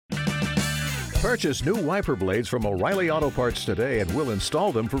Purchase new wiper blades from O'Reilly Auto Parts today and we'll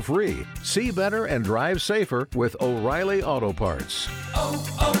install them for free. See better and drive safer with O'Reilly Auto Parts.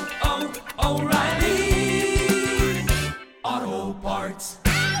 O'Reilly Auto Parts.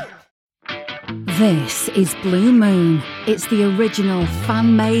 This is Blue Moon. It's the original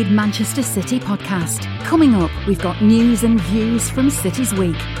fan-made Manchester City podcast. Coming up, we've got news and views from City's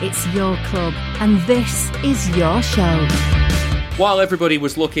week. It's your club, and this is your show. While everybody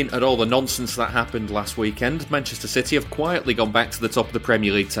was looking at all the nonsense that happened last weekend, Manchester City have quietly gone back to the top of the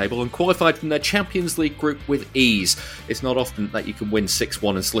Premier League table and qualified from their Champions League group with ease. It's not often that you can win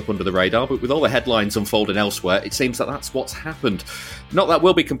 6-1 and slip under the radar, but with all the headlines unfolding elsewhere, it seems that that's what's happened. Not that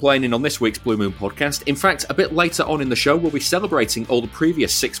we'll be complaining on this week's Blue Moon podcast. In fact, a bit later on in the show, we'll be celebrating all the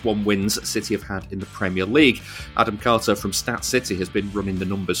previous 6-1 wins City have had in the Premier League. Adam Carter from Stat City has been running the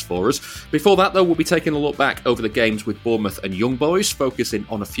numbers for us. Before that, though, we'll be taking a look back over the games with Bournemouth and Young Boys, focusing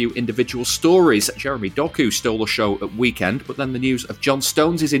on a few individual stories. Jeremy Doku stole the show at weekend, but then the news of John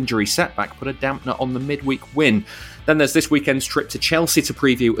Stones' injury setback put a dampener on the midweek win. Then there's this weekend's trip to Chelsea to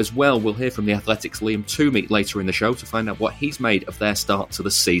preview as well. We'll hear from the Athletic's Liam Toomey later in the show to find out what he's made of their start to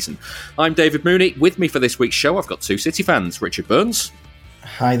the season. I'm David Mooney. With me for this week's show, I've got two City fans, Richard Burns.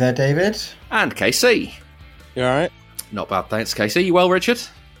 Hi there, David. And KC. You alright? Not bad, thanks, KC. You well, Richard?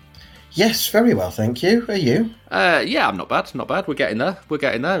 Yes, very well, thank you. Are you? Yeah, I'm not bad. We're getting there.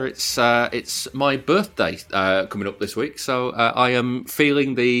 It's my birthday coming up this week, so I am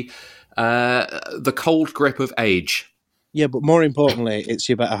feeling the cold grip of age. Yeah, but more importantly, it's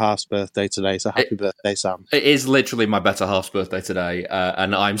your better half's birthday today, so happy birthday, Sam. It is literally my better half's birthday today,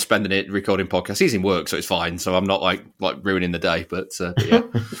 and I'm spending it recording podcasts. He's in work, so it's fine, so I'm not like ruining the day, but yeah.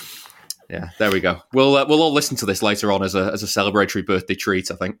 Yeah, there we go. We'll all listen to this later on as a celebratory birthday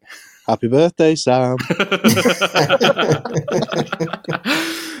treat, I think. Happy birthday, Sam.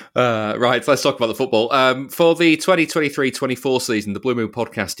 Right, let's talk about the football. For the 2023-24 season, the Blue Moon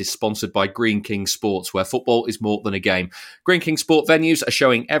podcast is sponsored by Greene King Sports, where football is more than a game. Greene King Sport venues are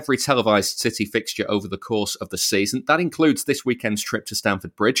showing every televised City fixture over the course of the season. That includes this weekend's trip to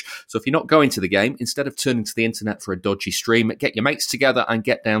Stamford Bridge. So if you're not going to the game, instead of turning to the internet for a dodgy stream, get your mates together and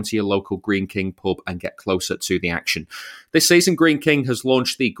get down to your local Greene King pub and get closer to the action. This season, Greene King has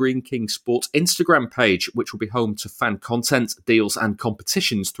launched the Greene King Sports Instagram page, which will be home to fan content, deals and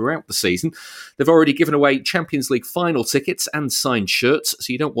competitions throughout the season. They've already given away Champions League final tickets and signed shirts,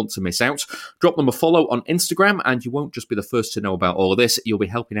 so you don't want to miss out. Drop them a follow on Instagram and you won't just be the first to know about all of this, you'll be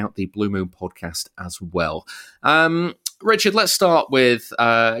helping out the Blue Moon podcast as well. Richard, let's start with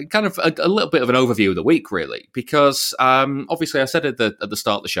kind of a little bit of an overview of the week, really, because obviously I said at the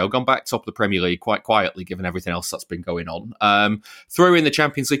start of the show, gone back top of the Premier League quite quietly, given everything else that's been going on. Through in the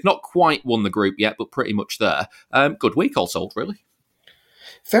Champions League, not quite won the group yet, but pretty much there. Good week all told, really.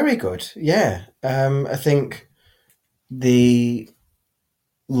 Very good, yeah. I think the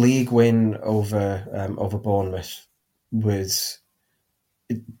league win over Bournemouth was...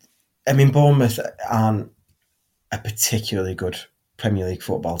 I mean, Bournemouth aren't a particularly good Premier League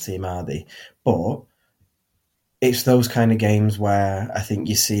football team, are they? But it's those kind of games where I think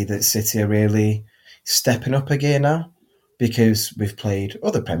you see that City are really stepping up again now, because we've played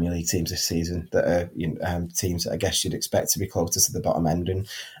other Premier League teams this season that are teams that I guess you'd expect to be closer to the bottom end, and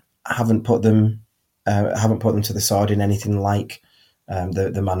haven't put them to the sword in anything like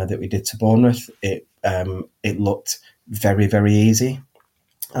the manner that we did to Bournemouth. It looked very, very easy.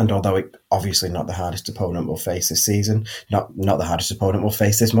 And although it obviously not the hardest opponent we'll face this season, not the hardest opponent we'll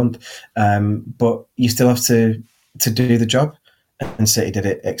face this month, but you still have to do the job. And City did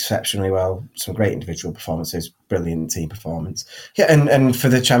it exceptionally well. Some great individual performances, brilliant team performance. Yeah, and for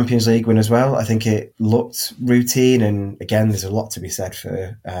the Champions League win as well, I think it looked routine. And again, there's a lot to be said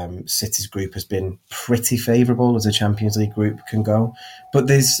for City's group has been pretty favourable as a Champions League group can go. But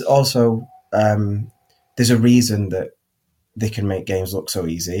there's also there's a reason that they can make games look so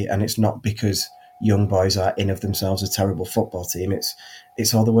easy, and it's not because Young Boys are in of themselves a terrible football team.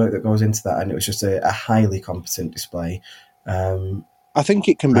 It's all the work that goes into that, and it was just a highly competent display. I think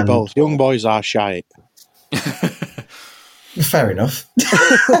it can be both. Young Boys are shite. Fair enough.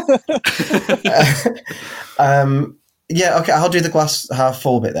 Yeah, okay, I'll do the glass half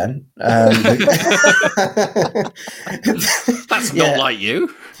full bit then. That's not like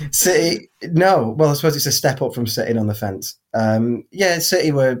you. City, no. Well, I suppose it's a step up from sitting on the fence. Yeah,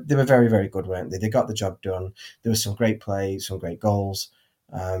 City were very, very good, weren't they? They got the job done. There was some great play, some great goals.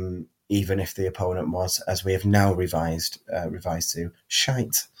 Even if the opponent was, as we have now revised to,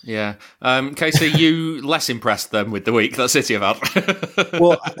 shite. Yeah. Casey, you less impressed then with the week that City have had?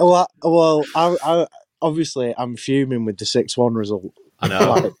 well, I obviously I'm fuming with the 6-1 result. I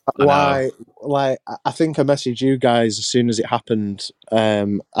know. I think I messaged you guys as soon as it happened. I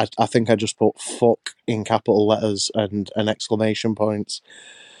think I just put "fuck" in capital letters and exclamation points.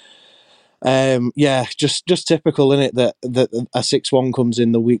 Just typical, innit, that a 6-1 comes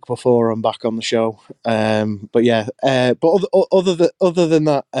in the week before I'm back on the show. But other than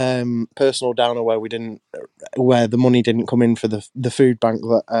that personal downer where the money didn't come in for the food bank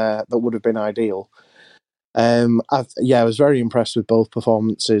that would have been ideal. I was very impressed with both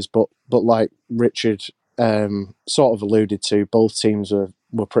performances, but like Richard sort of alluded to, both teams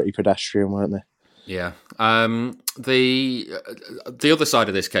were pretty pedestrian, weren't they? Yeah. The other side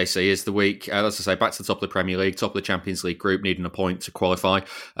of this, KC, is the week, as I say, back to the top of the Premier League, top of the Champions League group, needing a point to qualify.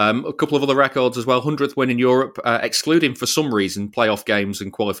 A couple of other records as well. 100th win in Europe, excluding, for some reason, playoff games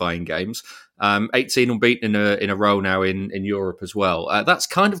and qualifying games. 18 unbeaten in a row now in Europe as well. That's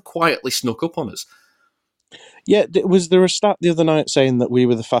kind of quietly snuck up on us. Yeah, was there a stat the other night saying that we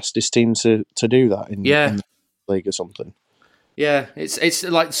were the fastest team to do that in the league or something? Yeah, it's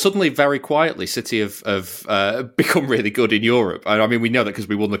like suddenly, very quietly, City have become really good in Europe. I mean, we know that because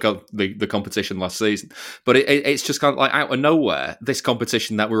we won the competition last season. But it's just kind of like out of nowhere, this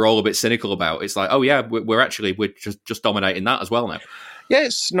competition that we're all a bit cynical about. It's like, oh yeah, we're just dominating that as well now. Yeah,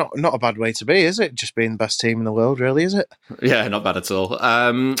 it's not a bad way to be, is it? Just being the best team in the world, really, is it? Yeah, not bad at all.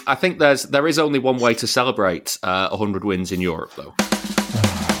 I think there is only one way to celebrate 100 wins in Europe, though.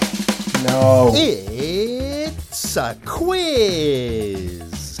 No. It's a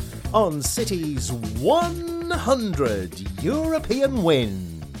quiz on City's 100 European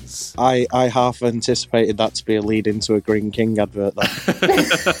wins. I half anticipated that to be a lead into a Green King advert, though.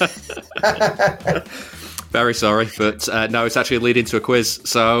 Very sorry, but no, it's actually a lead into a quiz.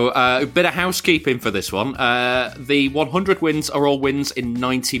 So a bit of housekeeping for this one. The 100 wins are all wins in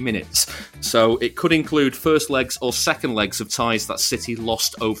 90 minutes. So it could include first legs or second legs of ties that City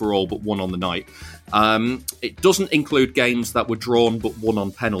lost overall but won on the night. It doesn't include games that were drawn but won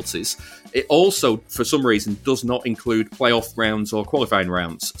on penalties. It also, for some reason, does not include playoff rounds or qualifying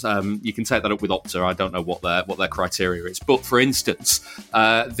rounds. You can take that up with Opta. I don't know what their criteria is. But for instance,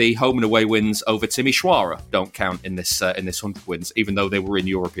 the home and away wins over Timișoara don't count in this 100 wins, even though they were in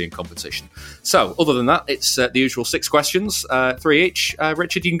European competition. So, other than that, it's the usual 6 questions, 3 each.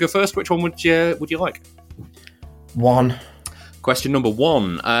 Richard, you can go first. Which one would you like? 1. Question number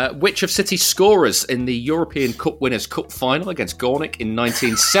 1. Which of City's scorers in the European Cup Winners' Cup final against Gornik in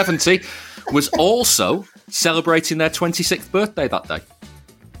 1970 was also celebrating their 26th birthday that day?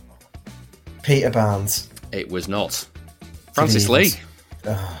 Peter Barnes. It was not. Francis Lee.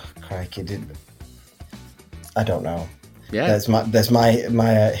 Oh, crikey. I don't know. Yeah. There's my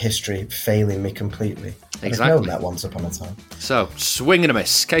history failing me completely. Exactly. I've known that once upon a time. So, swing and a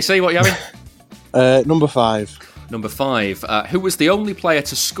miss. KC, what are you having? Number 5. Number 5. Who was the only player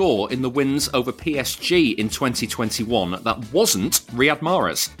to score in the wins over PSG in 2021 that wasn't Riyad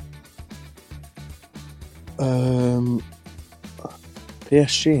Mahrez?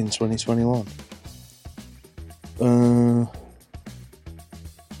 PSG in 2021.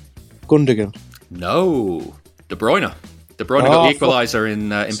 Gundogan. No. De Bruyne. De Bruyne got the equaliser in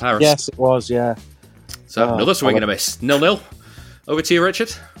Paris. Yes, it was, yeah. So, another swing and a miss. 0-0. Over to you,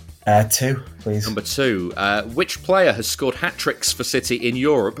 Richard. 2, please. Number 2. Which player has scored hat-tricks for City in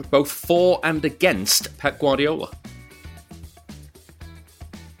Europe, both for and against Pep Guardiola?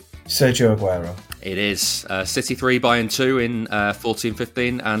 Sergio Aguero. It is. City 3, Bayern 2 in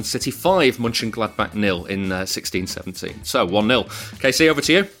 14-15, and City 5, Mönchengladbach 0 in 16-17. So, 1-0. KC, over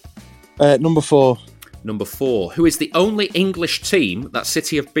to you. Number 4. Number 4. Who is the only English team that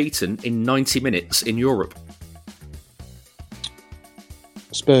City have beaten in 90 minutes in Europe?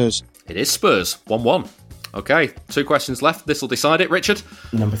 Spurs. It is Spurs. 1-1. Okay, 2 questions left. This will decide it. Richard?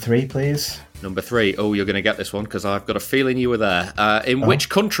 Number 3, please. Number 3. Oh, you're going to get this one because I've got a feeling you were there. In which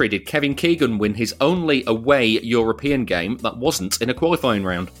country did Kevin Keegan win his only away European game that wasn't in a qualifying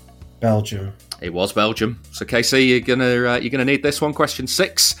round? Belgium. It was Belgium. So, KC, you're gonna need this one. Question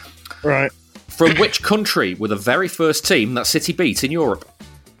 6. Right. From which country were the very first team that City beat in Europe?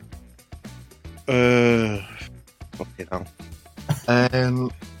 Fucking hell.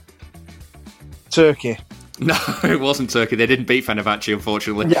 Turkey. No, it wasn't Turkey. They didn't beat Fenerbahce,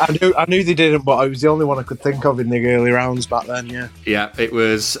 unfortunately. Yeah, I knew they didn't, but I was the only one I could think of in the early rounds back then. Yeah. Yeah, it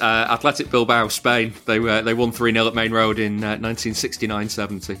was Athletic Bilbao, Spain. They won 3-0 at Main Road in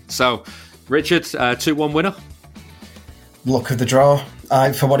 1969-70. So, Richard, 2-1 winner. Luck of the draw.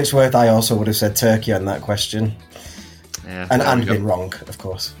 For what it's worth, I also would have said Turkey on that question. Yeah, and been wrong, of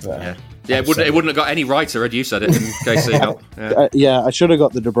course. But, it wouldn't have got any righter had you said it in KC help. I should have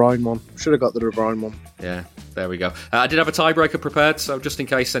got the De Bruyne one. Yeah, there we go. I did have a tiebreaker prepared, so just in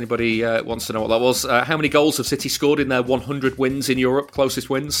case anybody wants to know what that was. How many goals have City scored in their 100 wins in Europe, closest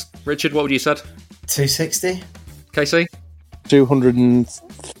wins? Richard, what would you said? 260. KC?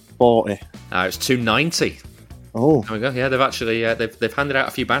 240. It's 290. Oh, there we go. Yeah, they've actually they've handed out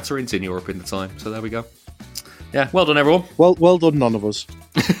a few batterings in Europe in the time, so there we go. Yeah, well done, everyone. Well done, none of us.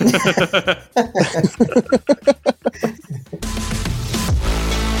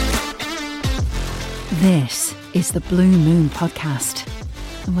 This is the Blue Moon Podcast,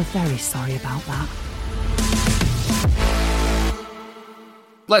 and we're very sorry about that.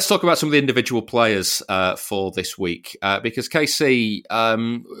 Let's talk about some of the individual players for this week, because KC,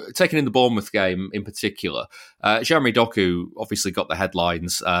 taking in the Bournemouth game in particular, Jeremy Doku obviously got the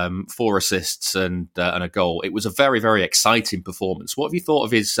headlines, 4 assists and a goal. It was a very, very exciting performance. What have you thought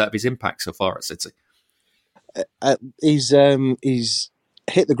of his impact so far at City? He's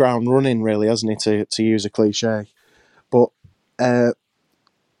hit the ground running, really, hasn't he, to use a cliche. But I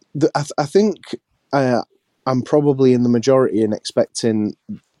think I'm probably in the majority in expecting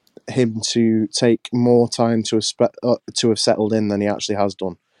him to take more time to have settled in than he actually has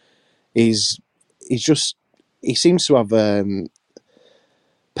done. He seems to have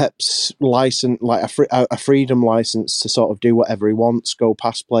Pep's license, like a freedom license to sort of do whatever he wants, go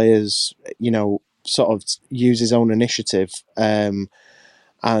past players, sort of use his own initiative, and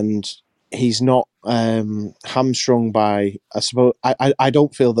he's not hamstrung by. I suppose I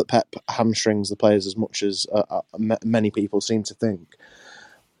don't feel that Pep hamstrings the players as much as many people seem to think,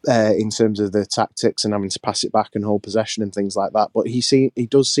 in terms of the tactics and having to pass it back and hold possession and things like that. But he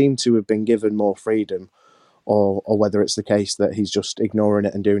does seem to have been given more freedom, or whether it's the case that he's just ignoring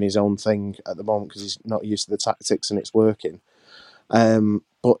it and doing his own thing at the moment because he's not used to the tactics and it's working.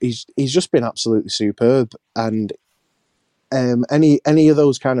 But he's just been absolutely superb, and any of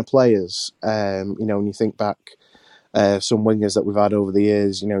those kind of players, when you think back, some wingers that we've had over the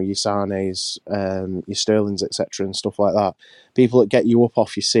years, your Sané's, your Sterling's, etc., and stuff like that, people that get you up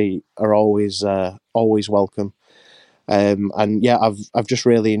off your seat are always welcome. And yeah, I've just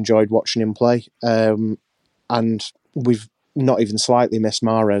really enjoyed watching him play. And we've not even slightly missed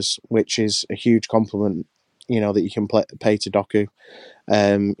Mahrez, which is a huge compliment, that you can pay to Doku.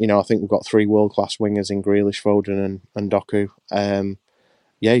 I think we've got 3 world-class wingers in Grealish, Foden and Doku.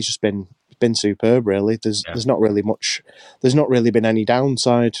 He's just been superb, really. There's not really been any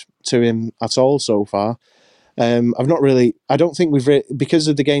downside to him at all so far. I don't think we've because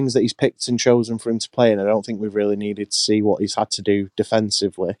of the games that he's picked and chosen for him to play in, I don't think we've really needed to see what he's had to do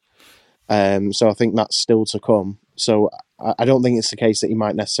defensively. So I think that's still to come. So I don't think it's the case that he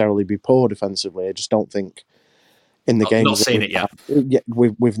might necessarily be poor defensively. I just don't think in the games not seen it yet.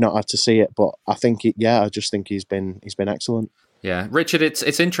 We've not had to see it, but I think I just think he's been excellent. Yeah, Richard,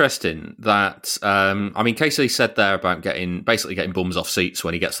 it's interesting that Casey said there about basically getting bums off seats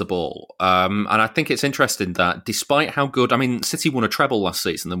when he gets the ball, and I think it's interesting that despite how good, City won a treble last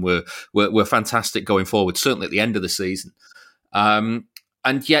season and were fantastic going forward, certainly at the end of the season, and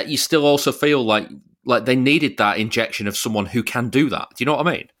yet you still also feel like they needed that injection of someone who can do that. Do you know what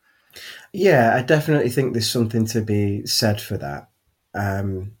I mean? Yeah, I definitely think there's something to be said for that.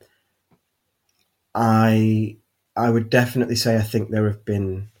 I would definitely say I think there have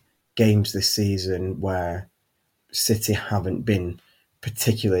been games this season where City haven't been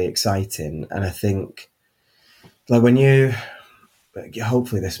particularly exciting. And I think,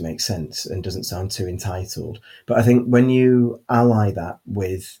 hopefully this makes sense and doesn't sound too entitled, but I think when you ally that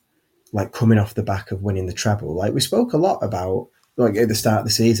with coming off the back of winning the treble, we spoke a lot about, at the start of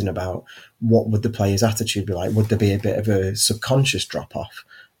the season, about what would the players' attitude be like? Would there be a bit of a subconscious drop-off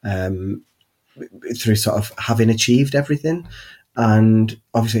through sort of having achieved everything? And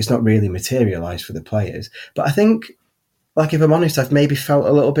obviously it's not really materialised for the players. But I think, if I'm honest, I've maybe felt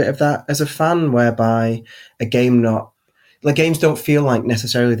a little bit of that as a fan, whereby games don't feel like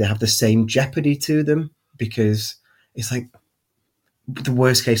necessarily they have the same jeopardy to them, because it's the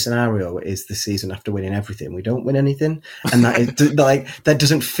worst case scenario is the season after winning everything, we don't win anything, and that is that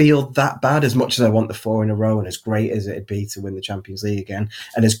doesn't feel that bad, as much as I want the 4 in a row, and as great as it'd be to win the Champions League again,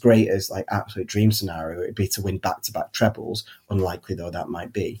 and as great as absolute dream scenario it'd be to win back-to-back trebles, unlikely though that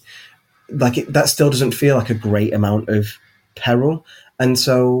might be. That still doesn't feel like a great amount of peril, and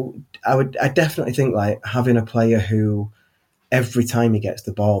so I definitely think having a player who every time he gets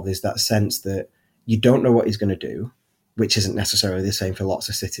the ball, there's that sense that you don't know what he's going to do, which isn't necessarily the same for lots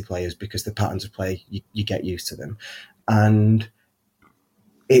of City players, because the patterns of play, you get used to them. And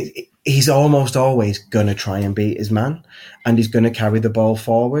he's almost always going to try and beat his man, and he's going to carry the ball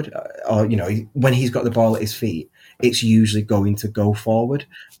forward. Or, when he's got the ball at his feet, it's usually going to go forward.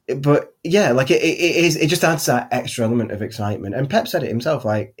 But yeah, like it just adds that extra element of excitement. And Pep said it himself,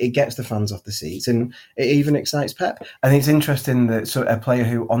 like it gets the fans off the seats and it even excites Pep. I think it's interesting that a player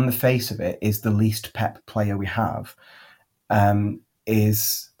who on the face of it is the least Pep player we have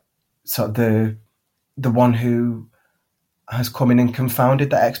is sort of the one who has come in and confounded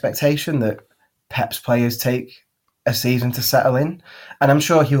that expectation that Pep's players take a season to settle in. And I'm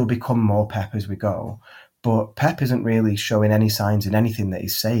sure he will become more Pep as we go. But Pep isn't really showing any signs in anything that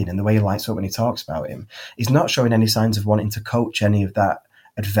he's saying, and the way he lights up when he talks about him. He's not showing any signs of wanting to coach any of that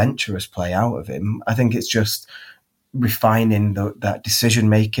adventurous play out of him. I think it's just refining that decision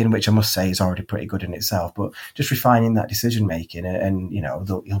making, which I must say is already pretty good in itself, but just refining that decision making, and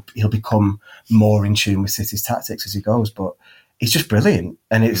he'll become more in tune with City's tactics as he goes. But it's just brilliant,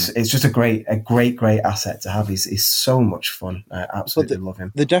 and it's just a great asset to have. He's so much fun. I absolutely love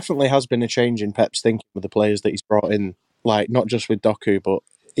him. There definitely has been a change in Pep's thinking with the players that he's brought in, like not just with Doku, but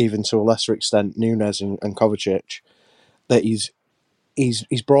even to a lesser extent Nunes and Kovacic. That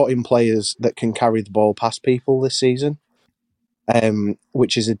he's brought in players that can carry the ball past people this season,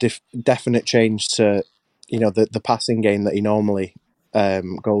 which is a definite change to the passing game that he normally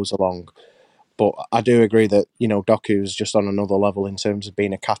goes along. But I do agree that, Doku's just on another level in terms of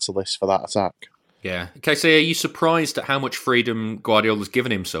being a catalyst for that attack. Yeah. Okay, so are you surprised at how much freedom Guardiola's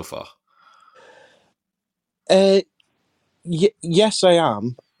given him so far? Yes, I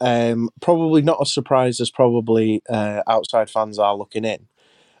am. Probably not as surprised as probably outside fans are looking in.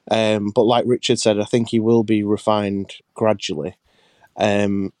 But like Richard said, I think he will be refined gradually,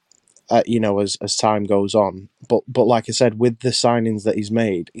 as time goes on. But like I said, with the signings that he's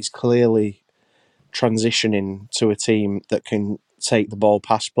made, he's clearly transitioning to a team that can take the ball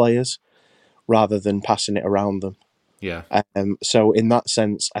past players rather than passing it around them. Yeah. So in that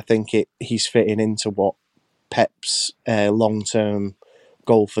sense, I think he's fitting into what Pep's long-term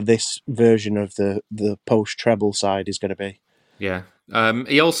goal for this version of the post-treble side is going to be. Yeah.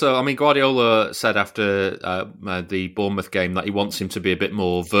 He also, Guardiola said after the Bournemouth game that he wants him to be a bit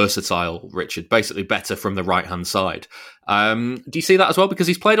more versatile, Richard, basically better from the right-hand side. Do you see that as well? Because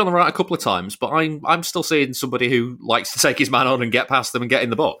he's played on the right a couple of times, but I'm still seeing somebody who likes to take his man on and get past them and get in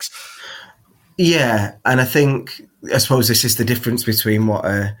the box. Yeah, and I suppose this is the difference between what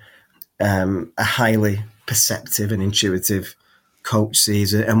a highly perceptive and intuitive coach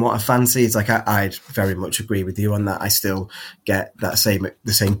sees it and what a fan sees. Like I'd very much agree with you on that. I still get the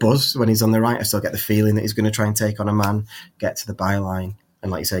same buzz when he's on the right. I still get the feeling that he's going to try and take on a man, get to the byline,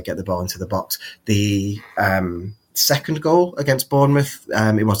 and like you say, get the ball into the box. The second goal against Bournemouth,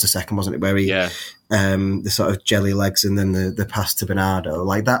 it was the second, wasn't it? Where he the sort of jelly legs and then the pass to Bernardo,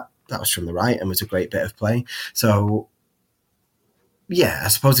 like that was from the right and was a great bit of play. So yeah, I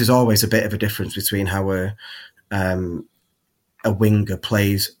suppose there's always a bit of a difference between how a winger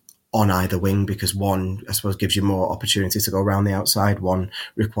plays on either wing, because one, I suppose, gives you more opportunity to go around the outside, one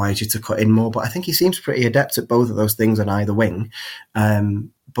requires you to cut in more. But I think he seems pretty adept at both of those things on either wing.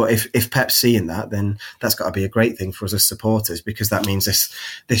 But if Pep's seeing that, then that's got to be a great thing for us as supporters, because that means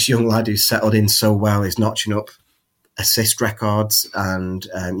this young lad who's settled in so well is notching up assist records and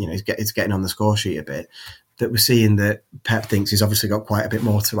he's getting on the score sheet a bit, that we're seeing that Pep thinks he's obviously got quite a bit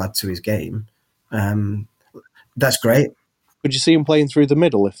more to add to his game. That's great. Could you see him playing through the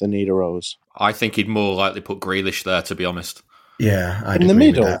middle if the need arose? I think he'd more likely put Grealish there, to be honest. Yeah, in the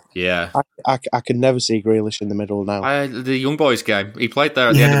middle. Yeah, I can never see Grealish in the middle now. The Young Boys game, he played there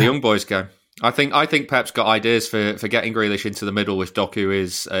at the end of the Young Boys game. I think Pep's got ideas for getting Grealish into the middle if Doku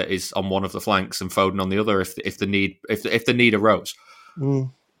is on one of the flanks and Foden on the other if the need arose.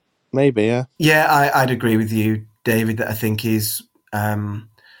 Maybe, yeah. Yeah, I'd agree with you, David, that I think he's.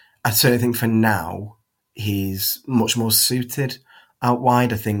 I certainly think for now he's much more suited out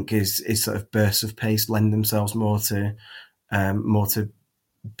wide. I think his sort of bursts of pace lend themselves more to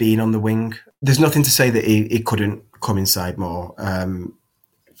being on the wing. There's nothing to say that he couldn't come inside more.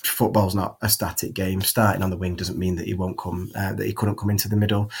 Football's not a static game. Starting on the wing doesn't mean that he won't come, that he couldn't come into the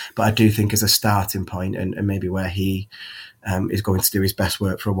middle. But I do think as a starting point and maybe where he is going to do his best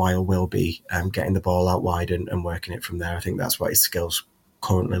work for a while will be getting the ball out wide and working it from there. I think that's what his skills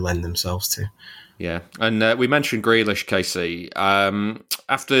currently lend themselves to. Yeah, and we mentioned Grealish, Casey.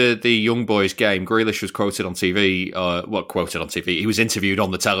 After the Young Boys game, Grealish was quoted on TV. Quoted on TV. He was interviewed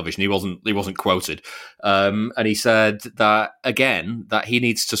on the television. He wasn't quoted, and he said that again that he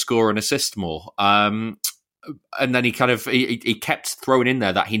needs to score and assist more. And then he kept throwing in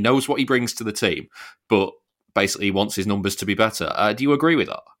there that he knows what he brings to the team, but basically he wants his numbers to be better. Do you agree with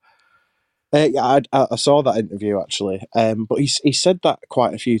that? Yeah, I saw that interview actually, but he said that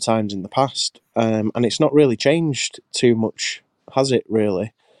quite a few times in the past, and it's not really changed too much, has it?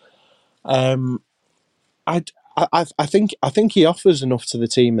 Really? Um, I, I think he offers enough to the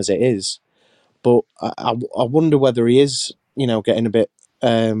team as it is, but I wonder whether he is, getting a bit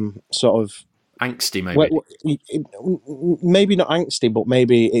sort of Angsty, maybe. maybe not angsty, but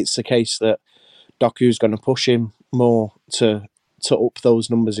maybe it's the case that Doku's going to push him more to up those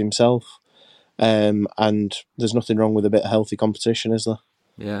numbers himself. And there's nothing wrong with a bit of healthy competition, is there?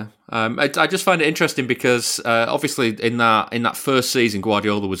 Yeah, I just find it interesting because obviously in that first season,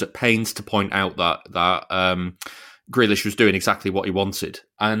 Guardiola was at pains to point out that Grealish was doing exactly what he wanted,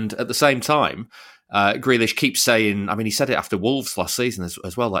 and at the same time, Grealish keeps saying, I mean, he said it after Wolves last season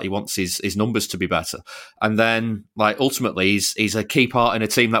as well, that he wants his numbers to be better. And then, ultimately, he's a key part in a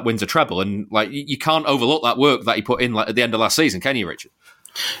team that wins a treble. And, you can't overlook that work that he put in, at the end of last season, can you, Richard?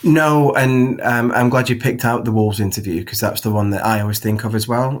 No, and I'm glad you picked out the Wolves interview, because that's the one that I always think of as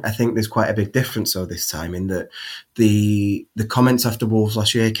well. I think there's quite a big difference, though, this time, in that the comments after Wolves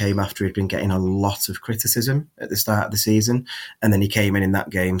last year came after he'd been getting a lot of criticism at the start of the season, and then he came in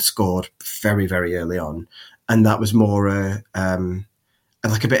that game, scored very, very early on, and that was more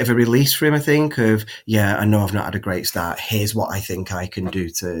like a bit of a release for him, I think, of, yeah, I know I've not had a great start. Here's what I think I can do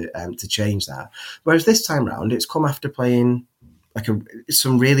to change that. Whereas this time round, it's come after playing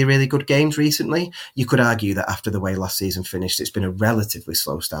some really, really good games recently. You could argue that after the way last season finished, it's been a relatively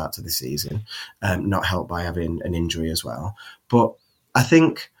slow start to the season, not helped by having an injury as well. But I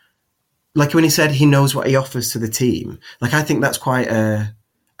think, when he said he knows what he offers to the team, I think that's quite a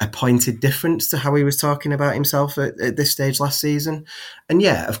pointed difference to how he was talking about himself at this stage last season. And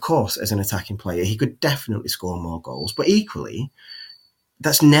yeah, of course, as an attacking player, he could definitely score more goals. But equally,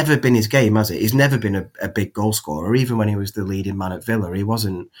 that's never been his game, has it? He's never been a big goal scorer. Even when he was the leading man at Villa, he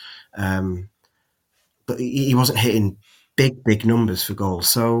wasn't. But he wasn't hitting big numbers for goals.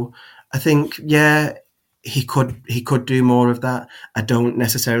 So I think, yeah, he could do more of that. I don't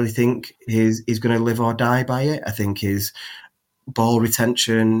necessarily think he's going to live or die by it. I think his ball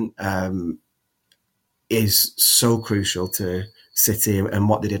retention is so crucial to City and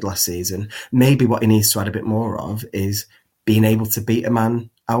what they did last season. Maybe what he needs to add a bit more of is being able to beat a man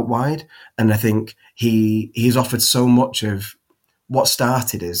out wide. And I think he's offered so much of what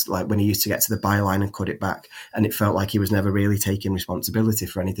started as when he used to get to the byline and cut it back, and it felt like he was never really taking responsibility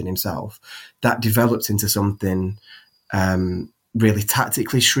for anything himself. That developed into something really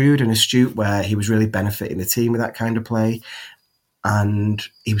tactically shrewd and astute, where he was really benefiting the team with that kind of play. And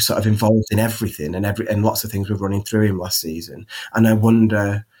he was sort of involved in everything, and lots of things were running through him last season. And I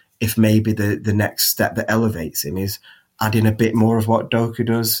wonder if maybe the next step that elevates him is adding a bit more of what Doku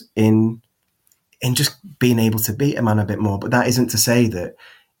does in just being able to beat a man a bit more. But that isn't to say that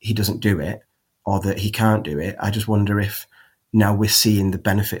he doesn't do it or that he can't do it. I just wonder if now we're seeing the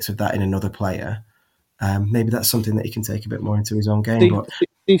benefits of that in another player. Maybe that's something that he can take a bit more into his own game.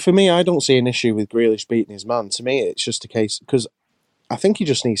 See, for me, I don't see an issue with Grealish beating his man. To me, it's just a case, because I think he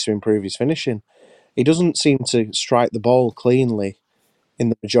just needs to improve his finishing. He doesn't seem to strike the ball cleanly in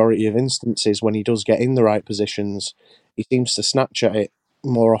the majority of instances. When he does get in the right positions, he seems to snatch at it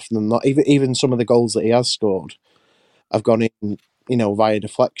more often than not. Even some of the goals that he has scored have gone in, via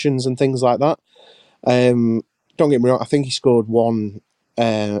deflections and things like that. Don't get me wrong, I think he scored one.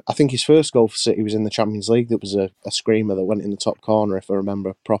 I think his first goal for City was in the Champions League. That was a screamer that went in the top corner, if I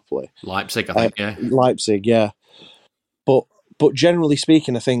remember properly. Leipzig, I think, yeah. Leipzig, yeah. But generally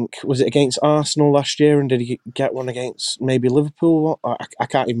speaking, I think, was it against Arsenal last year, and did he get one against maybe Liverpool? I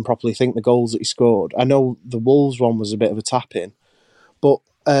can't even properly think the goals that he scored. I know the Wolves one was a bit of a tap-in. But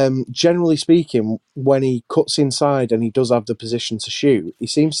generally speaking, when he cuts inside and he does have the position to shoot, he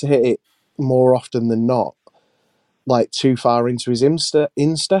seems to hit it more often than not, too far into his instep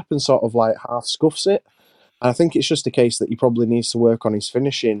and sort of half scuffs it. And I think it's just a case that he probably needs to work on his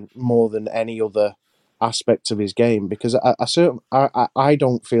finishing more than any other aspect of his game, because I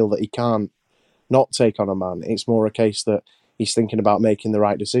don't feel that he can't not take on a man. It's more a case that he's thinking about making the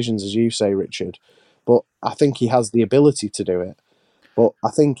right decisions, as you say, Richard. But I think he has the ability to do it. But I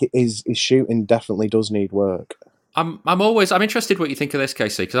think his shooting definitely does need work. I'm interested what you think of this,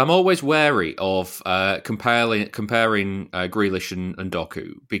 Casey, because I'm always wary of comparing Grealish and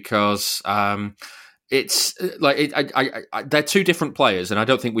Doku, because it's they're two different players, and I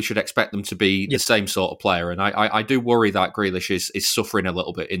don't think we should expect them to be the same sort of player. And I do worry that Grealish is suffering a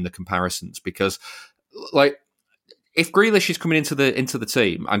little bit in the comparisons, because if Grealish is coming into the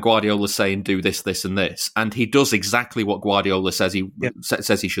team and Guardiola's saying do this, this, and this, and he does exactly what Guardiola says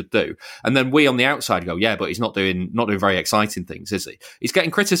he should do, and then we on the outside go, yeah, but he's not doing very exciting things, is he? He's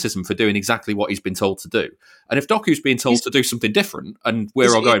getting criticism for doing exactly what he's been told to do. And if Doku's being told to do something different, and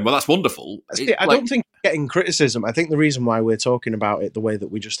we're all going, well, that's wonderful. I don't think getting criticism. I think the reason why we're talking about it the way that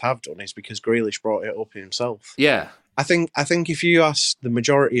we just have done is because Grealish brought it up himself. Yeah, I think if you ask the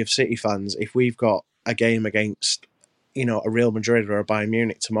majority of City fans if we've got a game against, a Real Madrid or a Bayern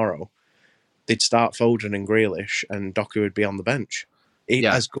Munich tomorrow, they'd start Foden and Grealish, and Doku would be on the bench.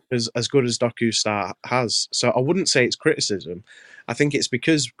 As good as Doku's start has. So I wouldn't say it's criticism. I think it's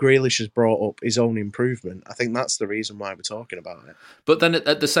because Grealish has brought up his own improvement. I think that's the reason why we're talking about it. But then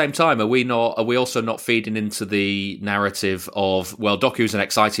at the same time, are we also not feeding into the narrative of, well, Doku's an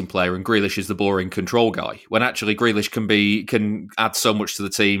exciting player and Grealish is the boring control guy, when actually Grealish can add so much to the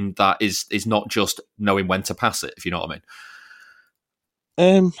team that is not just knowing when to pass it, if you know what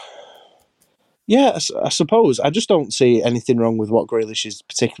I mean? Yeah, I suppose. I just don't see anything wrong with what Grealish is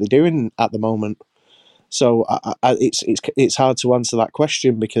particularly doing at the moment. So it's hard to answer that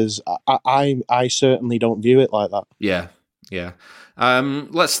question because I certainly don't view it like that. Yeah.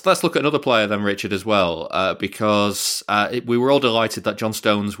 Let's look at another player then, Richard, as well, because we were all delighted that John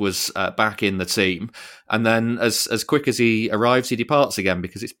Stones was back in the team, and then as quick as he arrives, he departs again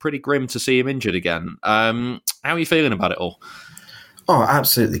because it's pretty grim to see him injured again. How are you feeling about it all? Oh,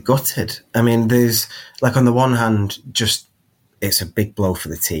 absolutely gutted. I mean, there's, like, on the one hand, just it's a big blow for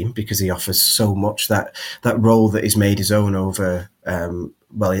the team because he offers so much, that role that he's made his own over,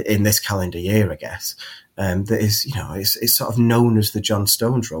 in this calendar year, I guess, that is, it's sort of known as the John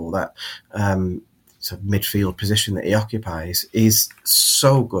Stones role, that sort of midfield position that he occupies is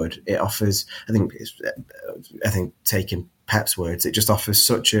so good. It offers, I think taking Pep's words, it just offers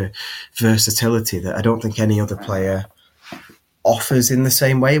such a versatility that I don't think any other player offers in the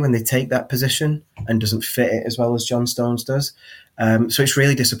same way when they take that position, and doesn't fit it as well as John Stones does. So it's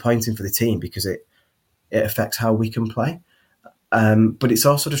really disappointing for the team because it affects how we can play. But it's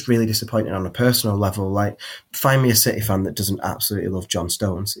also just really disappointing on a personal level. Like, find me a City fan that doesn't absolutely love John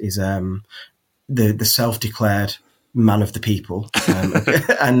Stones. Is the self-declared man of the people,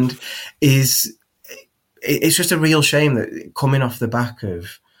 and it's just a real shame that coming off the back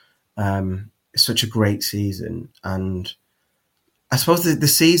of such a great season, and I suppose the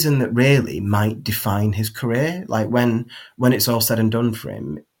season that really might define his career, like when it's all said and done for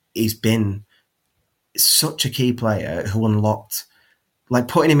him, he's been such a key player who unlocked, like,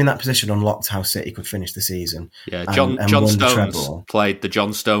 putting him in that position unlocked how City could finish the season. Yeah, John Stones played the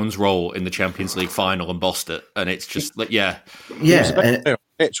John Stones role in the Champions League final and bossed it, and it's just like, yeah. He was a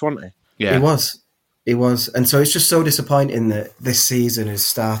pitch, wasn't he? Yeah, he was, and so it's just so disappointing that this season has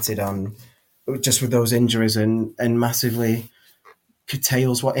started on just with those injuries and massively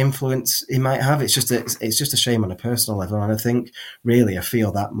curtails what influence he might have. It's just a shame on a personal level, and I think really I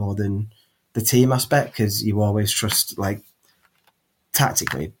feel that more than the team aspect, because you always trust, like,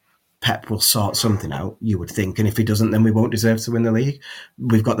 tactically Pep will sort something out, you would think, and if he doesn't, then we won't deserve to win the league.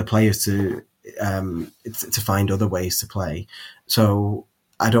 We've got the players to find other ways to play, so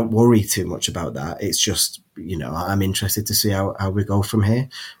I don't worry too much about that. It's just, I'm interested to see how we go from here,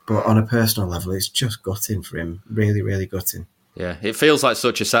 but on a personal level it's just gutting for him, really, really gutting. Yeah, it feels like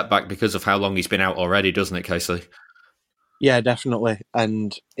such a setback because of how long he's been out already, doesn't it, Casey? Yeah, definitely.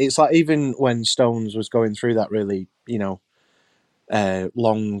 And it's like, even when Stones was going through that really,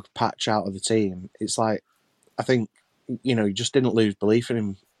 long patch out of the team, it's like, I think, he just didn't lose belief in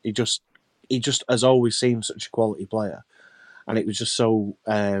him. He just has always seemed such a quality player. And it was just so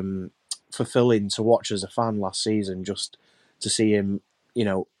fulfilling to watch as a fan last season, just to see him,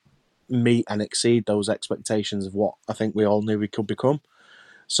 meet and exceed those expectations of what I think we all knew he could become.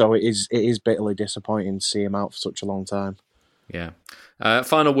 So it is bitterly disappointing to see him out for such a long time. Yeah.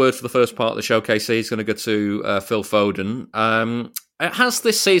 Final word for the first part of the show, Casey, is going to go to Phil Foden. Has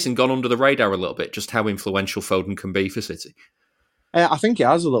this season gone under the radar a little bit, just how influential Foden can be for City? I think it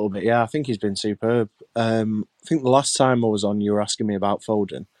has a little bit, yeah. I think he's been superb. I think the last time I was on, you were asking me about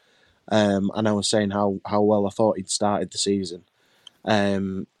Foden, and I was saying how well I thought he'd started the season.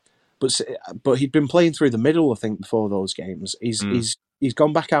 But he'd been playing through the middle, I think, before those games. He's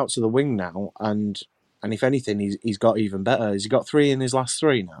gone back out to the wing now, and if anything, he's got even better. Has he got 3 in his last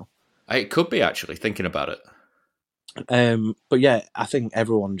 3 now? It could be, actually, thinking about it. But yeah, I think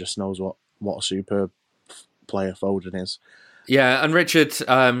everyone just knows what a superb player Foden is. Yeah, and Richard,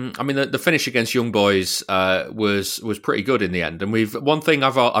 the finish against Young Boys was pretty good in the end. And one thing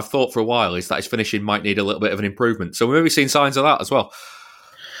I've thought for a while is that his finishing might need a little bit of an improvement. So we've maybe seen signs of that as well.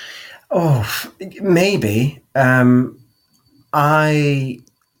 Oh, maybe. I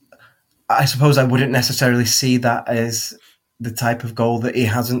suppose I wouldn't necessarily see that as the type of goal that he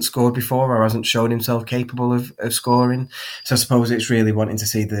hasn't scored before or hasn't shown himself capable of scoring. So I suppose it's really wanting to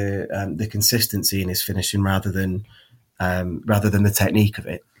see the consistency in his finishing rather than the technique of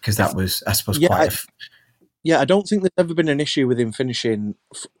it, because that was, I suppose, I don't think there's ever been an issue with him finishing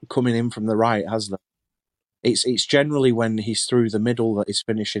coming in from the right, has there? It's generally when he's through the middle that his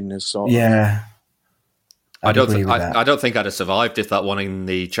finishing is sort of... Yeah. I don't think I'd have survived if that one in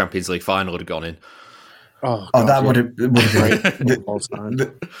the Champions League final had gone in. Oh, God, that would have been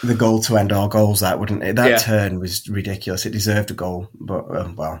the goal to end all goals, that, wouldn't it? That turn was ridiculous. It deserved a goal,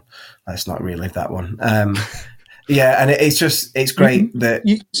 but, well, let's not relive that one. Yeah, and it's great that...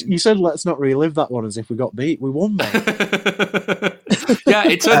 You said let's not relive that one as if we got beat. We won, mate. Yeah,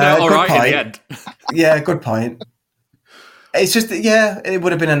 it turned out all right in the end. Yeah, good point. It's just, it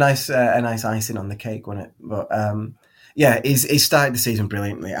would have been a nice icing on the cake, wouldn't it? But he started the season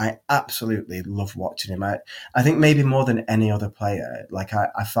brilliantly. I absolutely love watching him. I think maybe more than any other player, like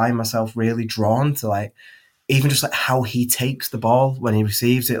I find myself really drawn to like even just like how he takes the ball when he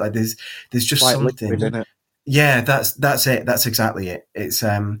receives it. Like there's just like something. Liquid, isn't it? Yeah, that's it. That's exactly it. It's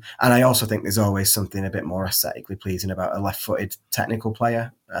and I also think there's always something a bit more aesthetically pleasing about a left-footed technical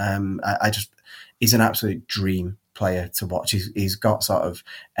player. He's an absolute dream player to watch. He's got sort of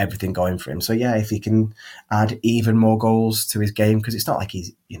everything going for him. So yeah, if he can add even more goals to his game, because it's not like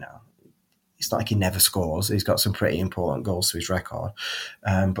it's not like he never scores. He's got some pretty important goals to his record.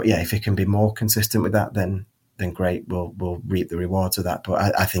 But yeah, if he can be more consistent with that, then great. We'll reap the rewards of that.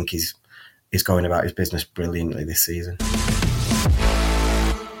 But I think he's going about his business brilliantly this season.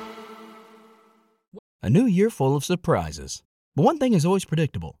 A new year full of surprises. But one thing is always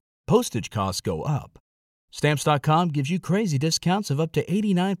predictable. Postage costs go up. Stamps.com gives you crazy discounts of up to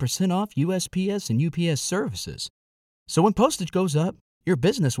 89% off USPS and UPS services. So when postage goes up, your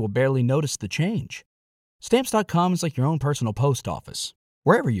business will barely notice the change. Stamps.com is like your own personal post office,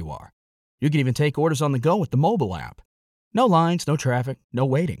 wherever you are. You can even take orders on the go with the mobile app. No lines, no traffic, no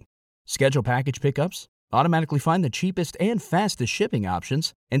waiting. Schedule package pickups, automatically find the cheapest and fastest shipping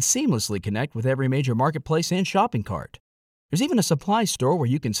options, and seamlessly connect with every major marketplace and shopping cart. There's even a supply store where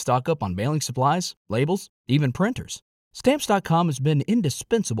you can stock up on mailing supplies, labels, even printers. Stamps.com has been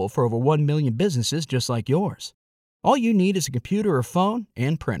indispensable for over 1 million businesses just like yours. All you need is a computer or phone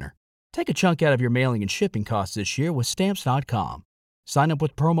and printer. Take a chunk out of your mailing and shipping costs this year with Stamps.com. Sign up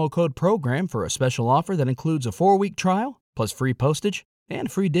with promo code PROGRAM for a special offer that includes a 4-week trial, plus free postage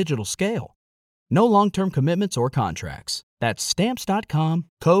and free digital scale. No long-term commitments or contracts. That's Stamps.com,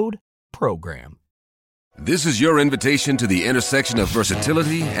 code PROGRAM. This is your invitation to the intersection of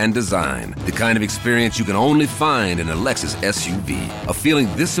versatility and design. The kind of experience you can only find in a Lexus SUV. A feeling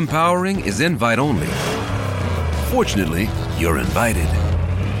this empowering is invite only. Fortunately, you're invited.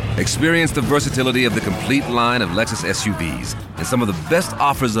 Experience the versatility of the complete line of Lexus SUVs and some of the best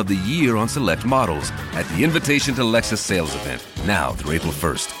offers of the year on select models at the Invitation to Lexus sales event, now through April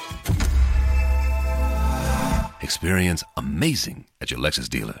 1st. Experience amazing at your Lexus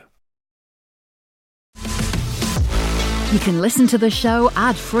dealer. You can listen to the show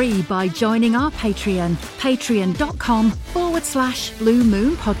ad-free by joining our Patreon, patreon.com/Blue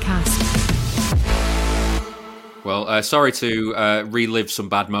Moon Podcast. Well, sorry to relive some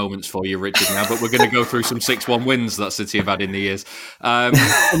bad moments for you, Richard, now, but we're going to go through some 6-1 wins that City have had in the years. In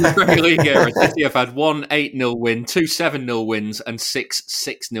the Premier League era, City have had 1 8-0 win, 2 7-0 wins, and 6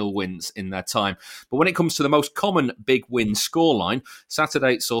 6-0 wins in their time. But when it comes to the most common big win scoreline,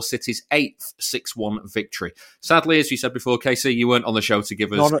 Saturday saw City's 8th 6-1 victory. Sadly, as you said before, KC, you weren't on the show to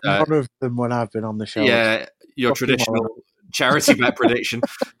give us... None of them when I've been on the show. Yeah, your traditional... charity bet prediction.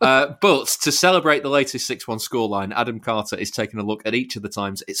 But to celebrate the latest 6-1 scoreline, Adam Carter is taking a look at each of the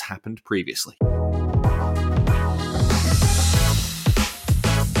times it's happened previously.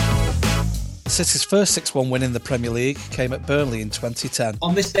 City's first 6-1 win in the Premier League came at Burnley in 2010.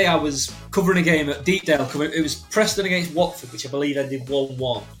 On this day, I was covering a game at Deepdale. It was Preston against Watford, which I believe ended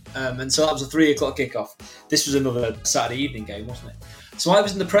 1-1. And so that was a 3 o'clock kickoff. This was another Saturday evening game, wasn't it? So I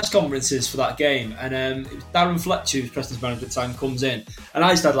was in the press conferences for that game, and it was Darren Fletcher, who's Preston's manager at the time, comes in, and I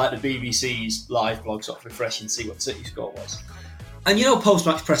just had like the BBC's live blog sort of refreshing to see what the City score was. And you know,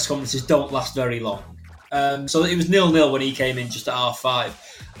 post-match press conferences don't last very long. So it was 0-0 when he came in just at 5:30.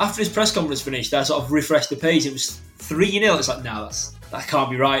 After his press conference finished, I sort of refreshed the page. It was 3-0. It's like, no, that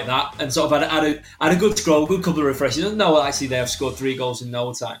can't be right, that. And sort of had a good scroll, good couple of refreshes. No, actually, they have scored 3 goals in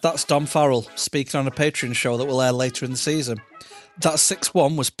no time. That's Dom Farrell speaking on a Patreon show that will air later in the season. That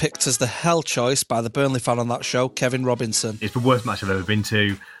 6-1 was picked as the hell choice by the Burnley fan on that show, Kevin Robinson. It's the worst match I've ever been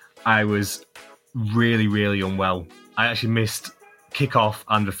to. I was really, really unwell. I actually missed kick-off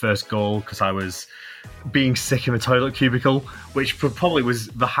and the first goal because I was being sick in the toilet cubicle, which probably was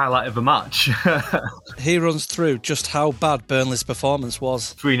the highlight of the match. He runs through just how bad Burnley's performance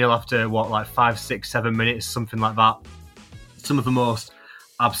was. 3-0 after, 5, 6, 7 minutes, something like that. Some of the most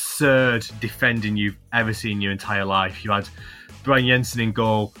absurd defending you've ever seen in your entire life. You had Brian Jensen in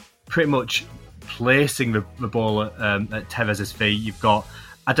goal, pretty much placing the ball at Tevez's feet. You've got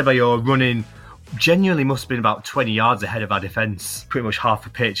Adebayor running, genuinely must have been about 20 yards ahead of our defence, pretty much half the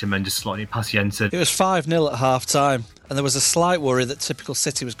pitch, and then just slotting it past Jensen. It was 5-0 at half-time, and there was a slight worry that typical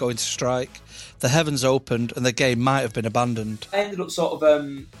City was going to strike. The heavens opened, and the game might have been abandoned. I ended up sort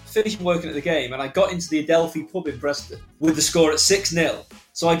of finishing working at the game, and I got into the Adelphi pub in Preston with the score at 6-0.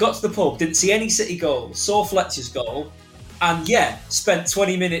 So I got to the pub, didn't see any City goals, saw Fletcher's goal, and spent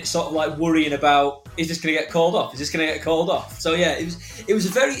 20 minutes sort of like worrying about, is this going to get called off? Is this going to get called off? So it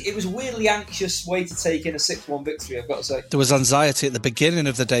was a weirdly anxious way to take in a 6-1 victory, I've got to say. There was anxiety at the beginning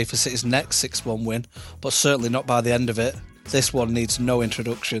of the day for City's next 6-1 win, but certainly not by the end of it. This one needs no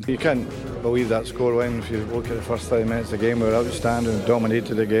introduction. You can't believe that scoreline. If you look at the first 5 minutes of the game, we were outstanding and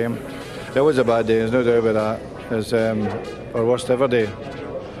dominated the game. It was a bad day, there's no doubt about that. It was our worst ever day.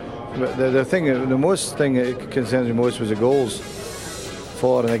 But the most thing that concerns me most was the goals,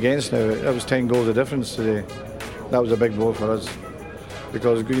 for and against. Now that was 10 goals of difference today. That was a big blow for us,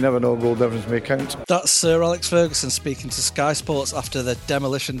 because you never know, goal difference may count. That's Sir Alex Ferguson speaking to Sky Sports after the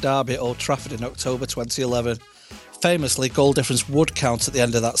demolition derby at Old Trafford in October 2011. Famously, goal difference would count at the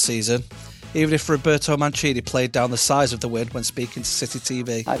end of that season, even if Roberto Mancini played down the size of the win when speaking to City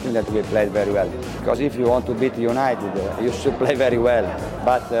TV. I think that we played very well, because if you want to beat United, you should play very well.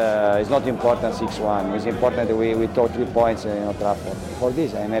 But it's not important 6-1, it's important that we took 3 points in Old Trafford. For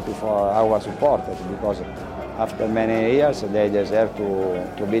this, I'm happy for our supporters, because after many years, they deserve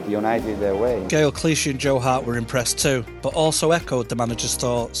to beat United away. Gail Clichy and Joe Hart were impressed too, but also echoed the manager's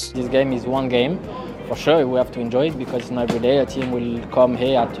thoughts. This game is one game. For sure, we have to enjoy it, because not every day a team will come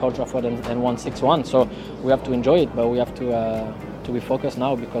here at Old Trafford and win 6-1. So we have to enjoy it, but we have to be focused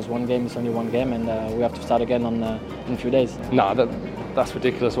now, because one game is only one game, and we have to start again in a few days. No, that's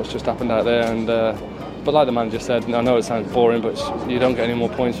ridiculous what's just happened out there. And but like the manager said, I know it sounds boring, but you don't get any more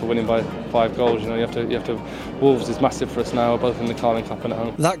points for winning by 5 goals. You have to. Wolves is massive for us now, both in the Carling Cup and at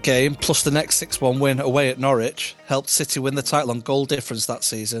home. That game, plus the next 6-1 win away at Norwich, helped City win the title on goal difference that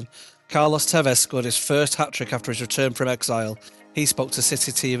season. Carlos Tevez scored his first hat-trick after his return from exile. He spoke to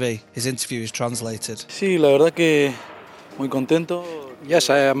City TV. His interview is translated. Sí, la verdad que muy contento. Yes,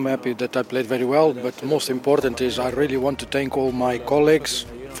 I am happy that I played very well, but most important is I really want to thank all my colleagues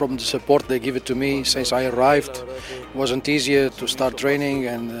from the support they give it to me since I arrived. It wasn't easier to start training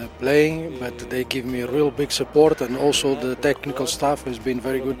and playing, but they give me a real big support, and also the technical staff has been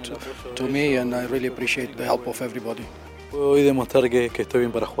very good to me, and I really appreciate the help of everybody. After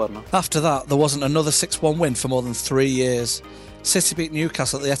that, there wasn't another 6-1 win for more than 3 years. City beat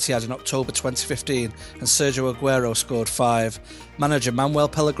Newcastle at the Etihad in October 2015, and Sergio Aguero scored 5. Manager Manuel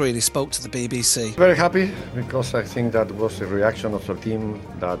Pellegrini spoke to the BBC. Very happy, because I think that was a reaction of a team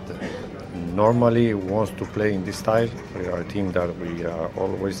that normally wants to play in this style. We are a team that we are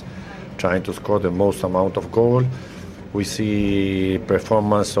always trying to score the most amount of goals. We see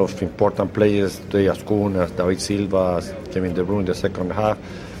performance of important players today, as Kun, as David Silva, as Kevin De Bruyne in the second half,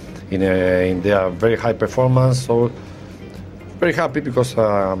 in their very high performance. So very happy, because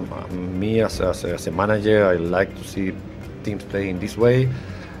me as a manager, I like to see teams play in this way.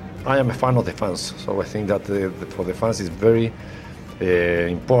 I am a fan of the fans, so I think that for the fans it's very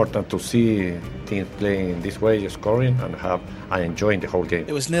important to see teams playing in this way, scoring and enjoying the whole game.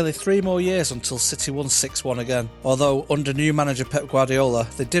 It was nearly 3 more years until City won 6-1 again, although under new manager Pep Guardiola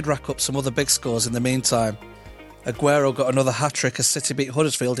they did rack up some other big scores in the meantime. Aguero got another hat-trick as City beat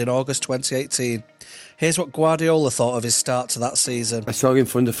Huddersfield in August 2018. Here's what Guardiola thought of his start to that season. I saw him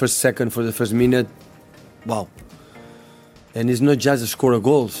from the first second, for the first minute. Wow. And it's not just the score of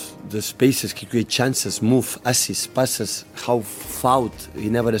goals, the spaces, he create chances, move, assists, passes, how fouled, he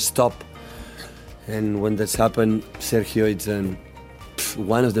never stopped. And when that's happened, Sergio is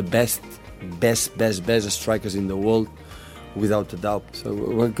one of the best strikers in the world, without a doubt. So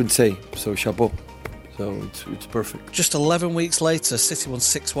what could say? So chapeau. So it's perfect. Just 11 weeks later, City won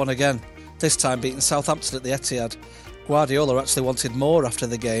 6-1 again, this time beating Southampton at the Etihad. Guardiola actually wanted more after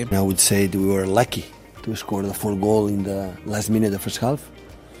the game. I would say that we were lucky to score the 4th goal in the last minute of the first half,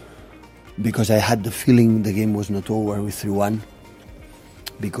 because I had the feeling the game was not over with 3-1,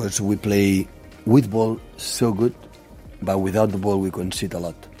 because we play with ball so good, but without the ball we concede a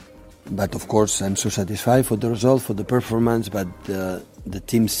lot. But of course, I'm so satisfied for the result, for the performance. But the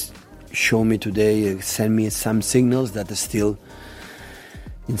teams show me today, send me some signals that are still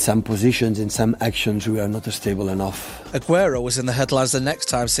in some positions, in some actions, we are not stable enough. Aguero was in the headlines the next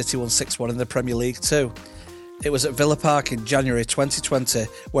time City won 6-1 in the Premier League too. It was at Villa Park in January 2020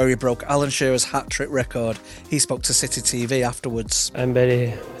 where he broke Alan Shearer's hat-trick record. He spoke to City TV afterwards. I'm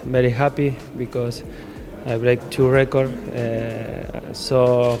very, very happy because I break 2 records.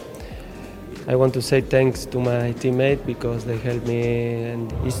 So I want to say thanks to my teammate because they helped me.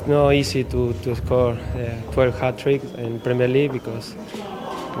 And it's not easy to score 12 hat-tricks in Premier League because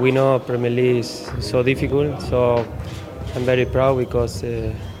we know Premier League is so difficult. So I'm very proud because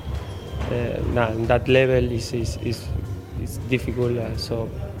that level is difficult. So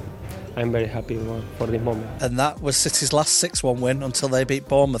I'm very happy for the moment. And that was City's last 6-1 win until they beat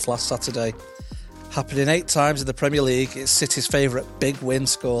Bournemouth last Saturday. Happening 8 times in the Premier League, it's City's favourite big win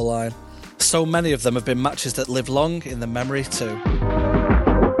scoreline. So many of them have been matches that live long in the memory too.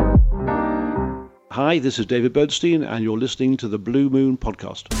 Hi, this is David Bernstein, and you're listening to the Blue Moon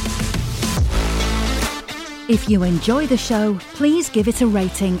Podcast. If you enjoy the show, please give it a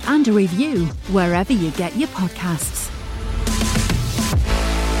rating and a review wherever you get your podcasts.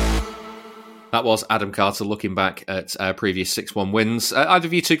 That was Adam Carter looking back at previous 6-1 wins. Either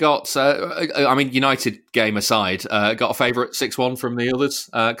of you two got, United game aside, got a favourite 6-1 from the others?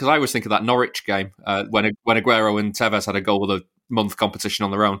 Because I always think of that Norwich game when Aguero and Tevez had a goal of the month competition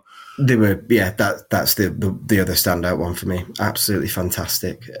on their own. They were, that's the other standout one for me. Absolutely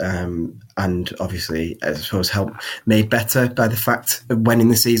fantastic. And obviously, I suppose, made better by the fact of when in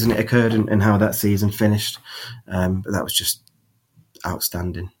the season it occurred and how that season finished. But that was just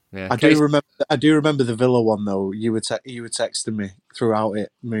outstanding. Yeah. I do remember the Villa one though. You were texting me throughout it,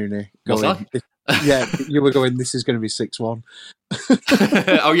 Mooney. Going, yeah, you were going, this is going to be 6-1.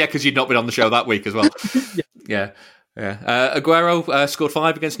 Oh yeah, because you'd not been on the show that week as well. Yeah. Aguero scored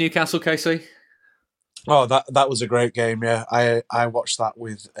 5 against Newcastle, KC. Oh, that was a great game. Yeah, I watched that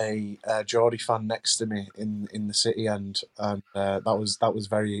with a Geordie fan next to me in the city, and that was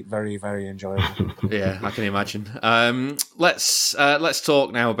very, very, very enjoyable. Yeah, I can imagine. Let's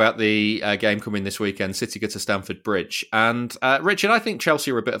talk now about the game coming this weekend. City go to Stamford Bridge, and Richard, I think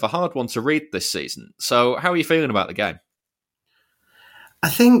Chelsea are a bit of a hard one to read this season. So, how are you feeling about the game? I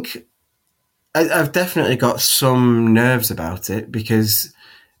think I've definitely got some nerves about it because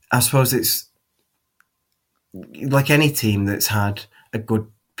I suppose it's like any team that's had a good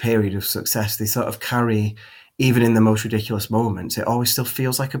period of success, they sort of carry, even in the most ridiculous moments, it always still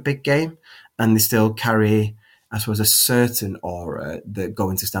feels like a big game, and they still carry, I suppose, a certain aura that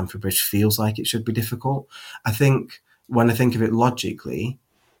going to Stamford Bridge feels like it should be difficult. I think when I think of it logically,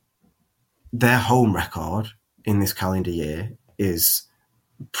 their home record in this calendar year is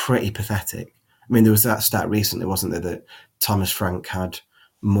pretty pathetic. I mean, there was that stat recently, wasn't there, that Thomas Frank had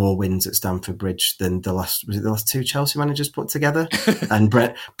more wins at Stamford Bridge than the last 2 Chelsea managers put together? And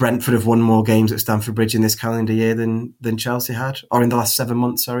Brentford have won more games at Stamford Bridge in this calendar year than Chelsea had, or in the last 7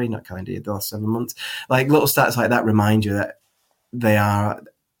 months, sorry, not calendar year, the last 7 months. Like, little stats like that remind you that they are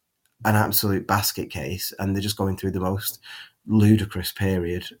an absolute basket case, and they're just going through the most ludicrous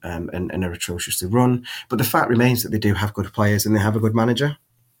period and are atrociously run. But the fact remains that they do have good players and they have a good manager.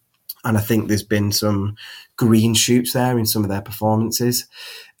 And I think there's been some green shoots there in some of their performances.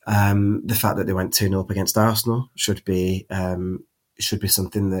 The fact that they went 2-0 up against Arsenal should be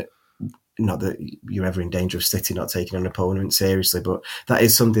something that, not that you're ever in danger of City not taking an opponent seriously, but that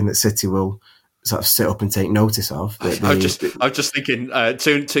is something that City will sort of sit up and take notice of. I was just thinking, going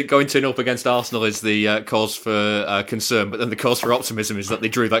 2-0 up against Arsenal is the cause for concern, but then the cause for optimism is that they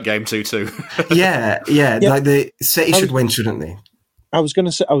drew that game 2-2. Yeah. Like the City should win, shouldn't they? I was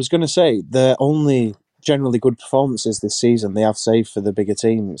going to say the only generally good performances this season they have saved for the bigger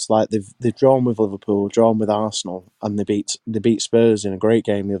teams. Like they've drawn with Liverpool, drawn with Arsenal, and they beat Spurs in a great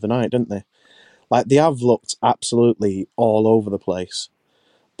game the other night, didn't they? Like, they have looked absolutely all over the place,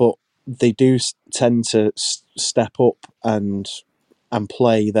 but they do tend to step up and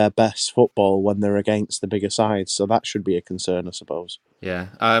play their best football when they're against the bigger sides. So that should be a concern, I suppose. Yeah.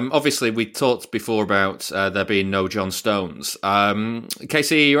 Obviously, we talked before about there being no John Stones.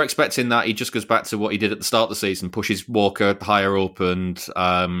 Casey, you're expecting that he just goes back to what he did at the start of the season, pushes Walker higher up and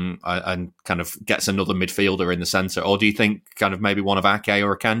kind of gets another midfielder in the centre? Or do you think kind of maybe one of Ake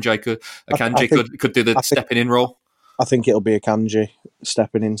or Akanji could do the stepping in role? I think it'll be Akanji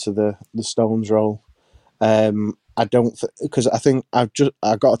stepping into the Stones role. I don't, because I think I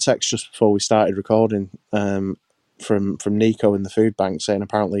got a text just before we started recording from Nico in the food bank saying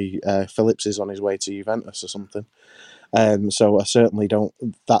apparently Phillips is on his way to Juventus or something, So I certainly don't.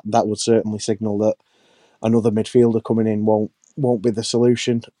 That would certainly signal that another midfielder coming in won't be the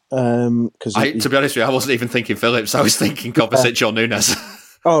solution. Because to be honest with you, I wasn't even thinking Phillips. I was thinking Kovacic or Nunes.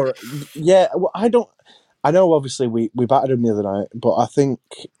 Oh yeah, well, I don't. I know obviously we battered him the other night, but I think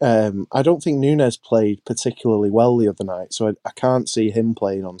I don't think Nunes played particularly well the other night, so I can't see him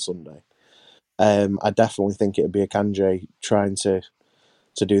playing on Sunday. I definitely think it'd be Akanji trying to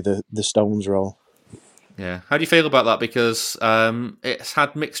do the Stones role. Yeah, how do you feel about that? Because it's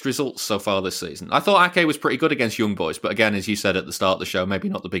had mixed results so far this season. I thought Ake was pretty good against Young Boys, but again, as you said at the start of the show, maybe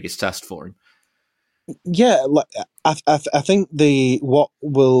not the biggest test for him. Yeah, I think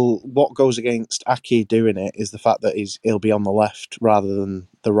what goes against Aki doing it is the fact that he'll be on the left rather than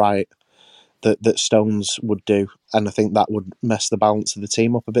the right that Stones would do, and I think that would mess the balance of the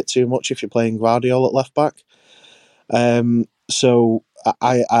team up a bit too much if you're playing Gvardiol at left back. So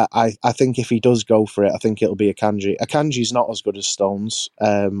I think if he does go for it, I think it'll be Akanji. Akanji's not as good as Stones,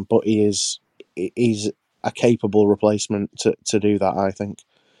 but he's a capable replacement to do that, I think.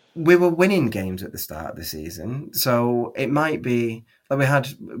 We were winning games at the start of the season, so it might be like we had.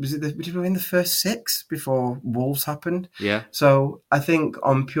 Did we win the first 6 before Wolves happened? Yeah. So I think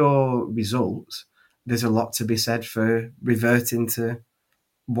on pure results, there's a lot to be said for reverting to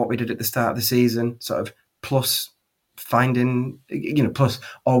what we did at the start of the season. Sort of plus finding, plus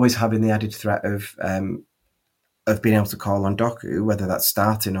always having the added threat of being able to call on Doku, whether that's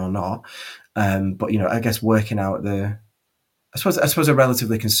starting or not. But I guess working out I suppose a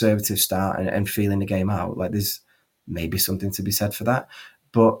relatively conservative start and feeling the game out. Like there's maybe something to be said for that.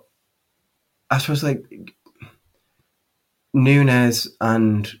 But I suppose like Nunes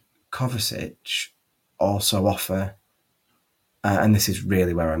and Kovacic also offer, and this is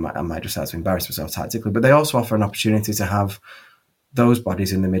really where I might just start to embarrass myself tactically, but they also offer an opportunity to have those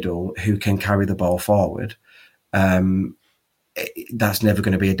bodies in the middle who can carry the ball forward. That's never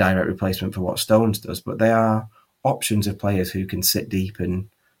going to be a direct replacement for what Stones does, but they are options of players who can sit deep and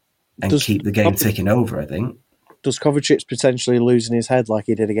keep the game ticking over, I think. Does Kovacic potentially losing his head like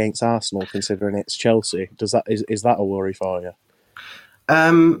he did against Arsenal, considering it's Chelsea? Is that a worry for you?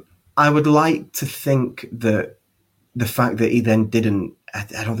 I would like to think that the fact that he then didn't,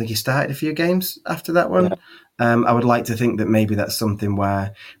 I don't think he started a few games after that one. Yeah. I would like to think that maybe that's something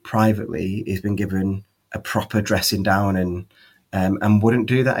where privately he's been given a proper dressing down and wouldn't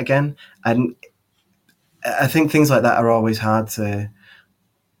do that again. And I think things like that are always hard to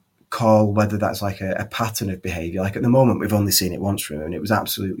call whether that's like a pattern of behaviour. Like at the moment, we've only seen it once from him and it was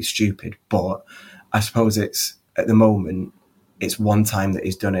absolutely stupid. But I suppose at the moment, it's one time that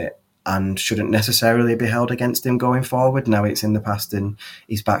he's done it and shouldn't necessarily be held against him going forward. Now it's in the past and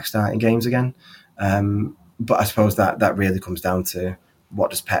he's back starting games again. But I suppose that really comes down to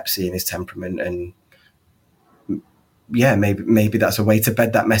what does Pep see in his temperament, and yeah, maybe that's a way to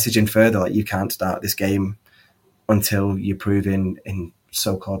bed that message in further. Like you can't start this game until you prove in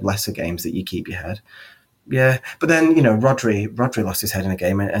so-called lesser games that you keep your head. Yeah, but then Rodri lost his head in a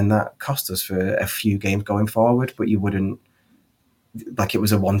game, and that cost us for a few games going forward. But you wouldn't, like, it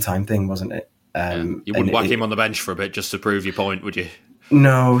was a one-time thing, wasn't it? You wouldn't whack him on the bench for a bit just to prove your point, would you?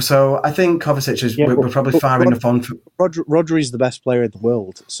 No. So I think Kovacic is. We're probably far enough on. Rodri's the best player in the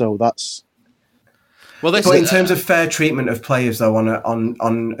world, so that's. Well, but in terms of fair treatment of players, though,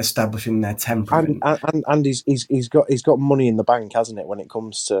 on establishing their temperament, and he's got money in the bank, hasn't it? When it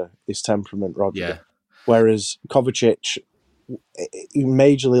comes to his temperament, Rodri. Yeah. Whereas Kovacic, he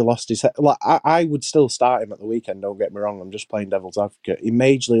majorly lost his head. Like I would still start him at the weekend. Don't get me wrong. I'm just playing devil's advocate. He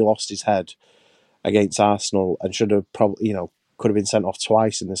majorly lost his head against Arsenal and should have probably, could have been sent off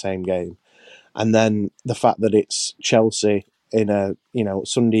twice in the same game. And then the fact that it's Chelsea in a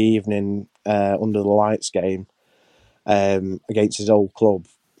Sunday evening under the lights game against his old club,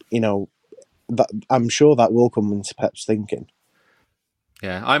 that I'm sure that will come into Pep's thinking.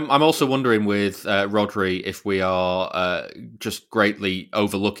 Yeah, I'm also wondering with Rodri if we are just greatly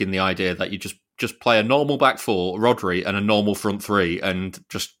overlooking the idea that you just play a normal back four, Rodri, and a normal front three, and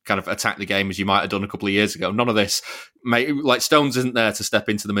just kind of attack the game as you might have done a couple of years ago. None of this, like Stones isn't there to step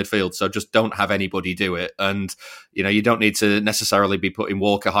into the midfield, so just don't have anybody do it. And you don't need to necessarily be putting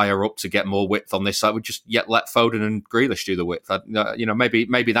Walker higher up to get more width on this side. We just let Foden and Grealish do the width.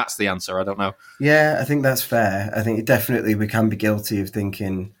 Maybe that's the answer. I don't know. Yeah, I think that's fair. I think definitely we can be guilty of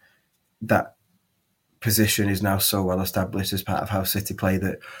thinking that position is now so well established as part of how City play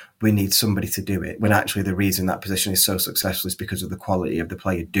that we need somebody to do it, when actually the reason that position is so successful is because of the quality of the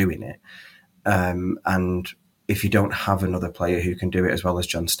player doing it. And if you don't have another player who can do it as well as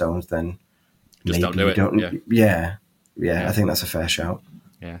John Stones, then just maybe don't do it. Yeah, I think that's a fair shout.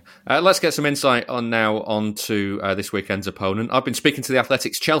 Yeah. Let's get some insight on to this weekend's opponent. I've been speaking to the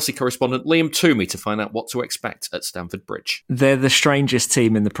Athletics Chelsea correspondent Liam Toomey to find out what to expect at Stamford Bridge. They're the strangest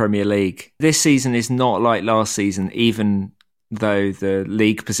team in the Premier League. This season is not like last season, even though the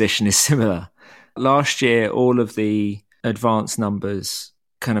league position is similar. Last year, all of the advanced numbers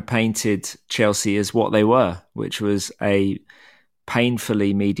kind of painted Chelsea as what they were, which was a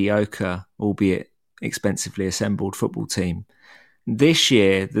painfully mediocre, albeit expensively assembled football team. This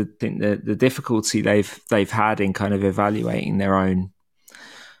year, the difficulty they've had in kind of evaluating their own,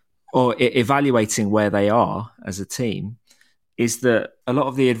 or evaluating where they are as a team, is that a lot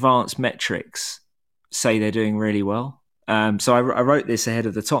of the advanced metrics say they're doing really well. So I wrote this ahead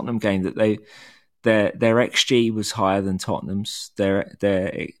of the Tottenham game that their XG was higher than Tottenham's. Their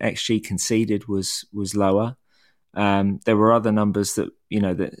XG conceded was lower. There were other numbers that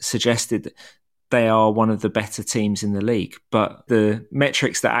that suggested that they are one of the better teams in the league. But the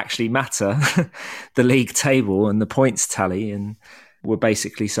metrics that actually matter, the league table and the points tally, and were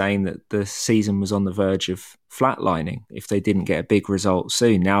basically saying that the season was on the verge of flatlining if they didn't get a big result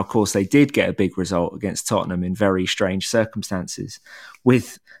soon. Now, of course, they did get a big result against Tottenham in very strange circumstances,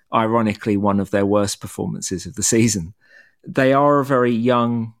 with, ironically, one of their worst performances of the season. They are a very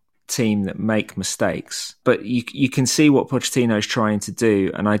young team that make mistakes, but you can see what Pochettino's trying to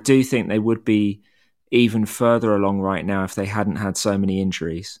do, and I do think they would be even further along right now if they hadn't had so many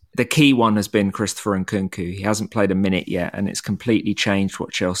injuries. The key one has been Christopher Nkunku. He hasn't played a minute yet, and it's completely changed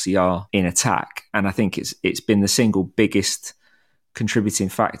what Chelsea are in attack, and I think it's been the single biggest contributing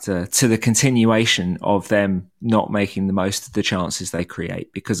factor to the continuation of them not making the most of the chances they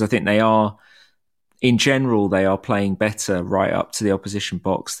create, because I think they are, in general, they are playing better right up to the opposition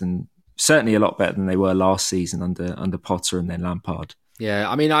box, than certainly a lot better than they were last season under Potter and then Lampard. Yeah,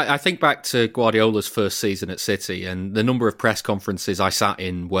 I mean, I think back to Guardiola's first season at City and the number of press conferences I sat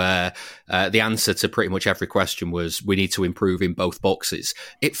in where the answer to pretty much every question was, we need to improve in both boxes.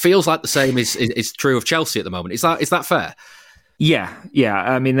 It feels like the same is true of Chelsea at the moment. Is that fair? Yeah.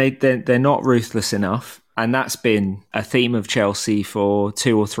 I mean, they're not ruthless enough. And that's been a theme of Chelsea for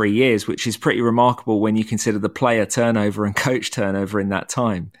 2 or 3 years, which is pretty remarkable when you consider the player turnover and coach turnover in that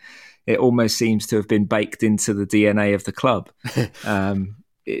time. It almost seems to have been baked into the DNA of the club.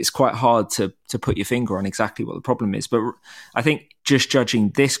 It's quite hard to put your finger on exactly what the problem is. But I think just judging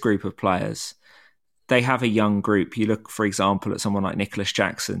this group of players, they have a young group. You look, for example, at someone like Nicholas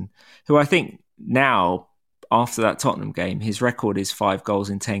Jackson, who I think now, after that Tottenham game, his record is 5 goals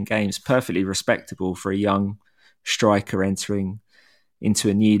in 10 games, perfectly respectable for a young striker entering into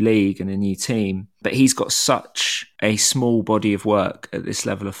a new league and a new team. But he's got such a small body of work at this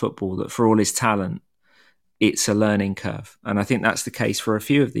level of football that for all his talent, it's a learning curve. And I think that's the case for a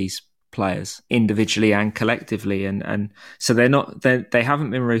few of these players, individually and collectively. And so they haven't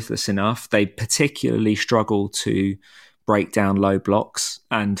been ruthless enough. They particularly struggle to break down low blocks,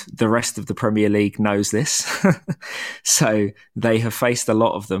 and the rest of the Premier League knows this. So they have faced a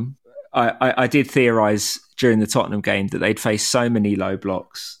lot of them. I did theorise during the Tottenham game that they'd faced so many low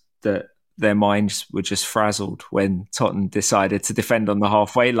blocks that their minds were just frazzled when Tottenham decided to defend on the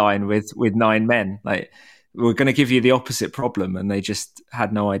halfway line with 9 men. Like, we're going to give you the opposite problem, and they just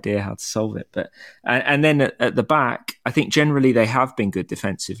had no idea how to solve it. But and then at the back, I think generally they have been good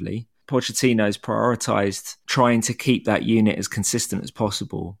defensively. Pochettino's prioritised trying to keep that unit as consistent as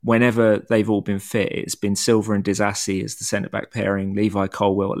possible. Whenever they've all been fit, it's been Silva and Disasi as the centre-back pairing, Levi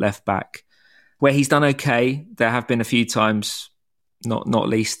Colwill at left-back. Where he's done okay, there have been a few times, not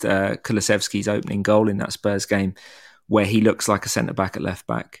least Kulusevski's opening goal in that Spurs game, where he looks like a centre-back at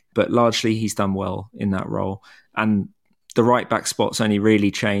left-back. But largely he's done well in that role. And the right-back spot's only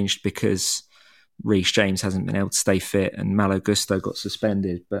really changed because Reece James hasn't been able to stay fit and Malo Gusto got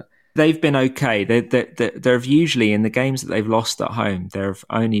suspended. But they've been okay. There have usually, in the games that they've lost at home, there have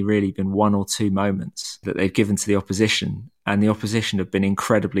only really been 1 or 2 moments that they've given to the opposition, and the opposition have been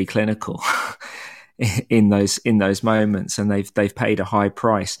incredibly clinical in those moments, and they've paid a high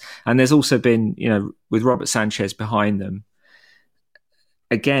price. And there's also been, with Robert Sanchez behind them,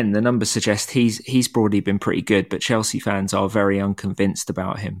 again, the numbers suggest he's broadly been pretty good, but Chelsea fans are very unconvinced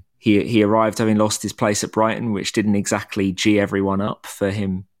about him. He arrived having lost his place at Brighton, which didn't exactly G everyone up for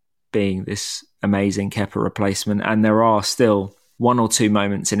him being this amazing Kepa replacement. And there are still 1 or 2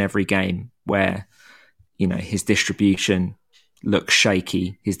 moments in every game where, his distribution looks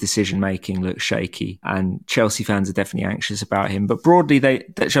shaky, his decision-making looks shaky, and Chelsea fans are definitely anxious about him. But broadly,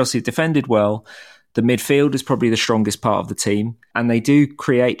 Chelsea have defended well. The midfield is probably the strongest part of the team, and they do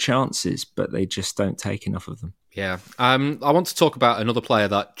create chances, but they just don't take enough of them. Yeah. I want to talk about another player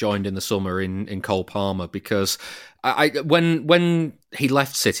that joined in the summer in Cole Palmer, because when he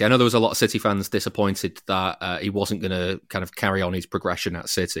left City, I know there was a lot of City fans disappointed that he wasn't going to kind of carry on his progression at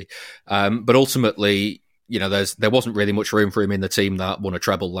City. But ultimately, there wasn't really much room for him in the team that won a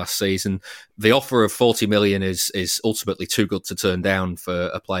treble last season. The offer of 40 million is ultimately too good to turn down for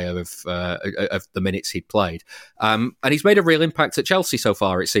a player of the minutes he'd played. And he's made a real impact at Chelsea so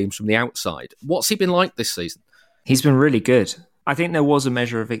far, it seems, from the outside. What's he been like this season? He's been really good. I think there was a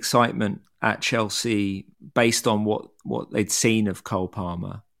measure of excitement at Chelsea based on what they'd seen of Cole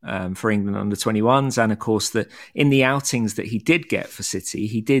Palmer for England under-21s. And of course, that in the outings that he did get for City,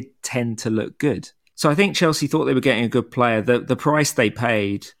 he did tend to look good. So I think Chelsea thought they were getting a good player. The price they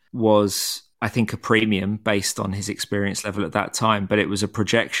paid was, I think, a premium based on his experience level at that time, but it was a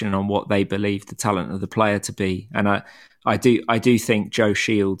projection on what they believed the talent of the player to be. And I do think Joe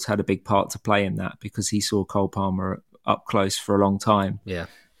Shields had a big part to play in that, because he saw Cole Palmer up close for a long time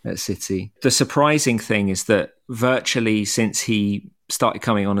at City. The surprising thing is that virtually since he started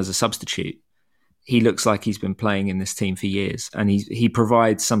coming on as a substitute, he looks like he's been playing in this team for years, and he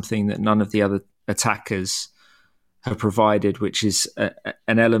provides something that none of the other attackers have provided, which is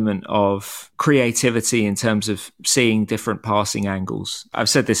an element of creativity in terms of seeing different passing angles. I've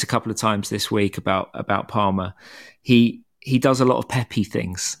said this a couple of times this week about Palmer. He does a lot of peppy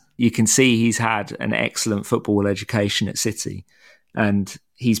things. You can see he's had an excellent football education at City, and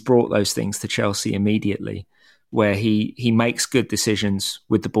he's brought those things to Chelsea immediately, where he makes good decisions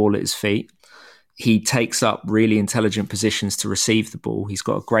with the ball at his feet. He takes up really intelligent positions to receive the ball. He's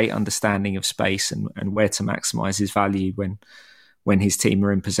got a great understanding of space and where to maximise his value when his team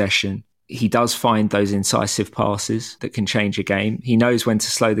are in possession. He does find those incisive passes that can change a game. He knows when to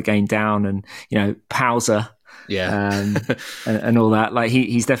slow the game down and, pauser. And all that. Like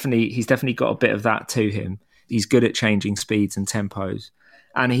he's definitely got a bit of that to him. He's good at changing speeds and tempos.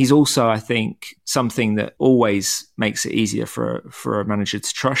 And he's also, I think, something that always makes it easier for a manager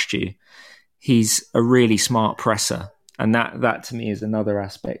to trust you. He's a really smart presser. And that to me is another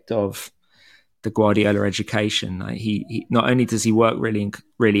aspect of the Guardiola education. Like he not only does he work really,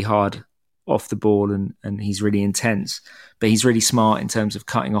 really hard off the ball and he's really intense, but he's really smart in terms of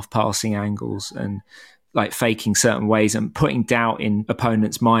cutting off passing angles and like faking certain ways and putting doubt in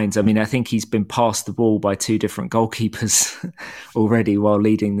opponents' minds. I mean, I think he's been passed the ball by 2 different goalkeepers already while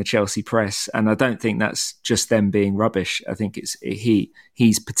leading the Chelsea press. And I don't think that's just them being rubbish. I think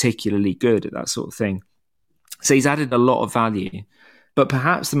he's particularly good at that sort of thing. So he's added a lot of value. But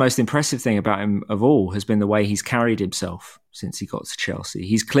perhaps the most impressive thing about him of all has been the way he's carried himself since he got to Chelsea.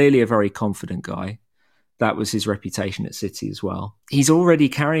 He's clearly a very confident guy. That was his reputation at City as well. He's already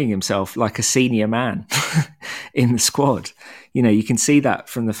carrying himself like a senior man in the squad. You can see that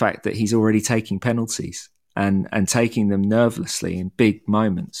from the fact that he's already taking penalties and taking them nervelessly in big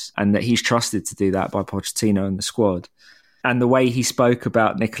moments, and that he's trusted to do that by Pochettino and the squad. And the way he spoke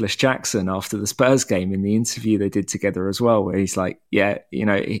about Nicholas Jackson after the Spurs game in the interview they did together as well, where he's like,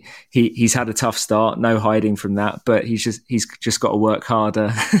 he's had a tough start, no hiding from that, but he's just got to work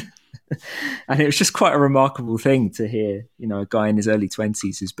harder. And it was just quite a remarkable thing to hear, a guy in his early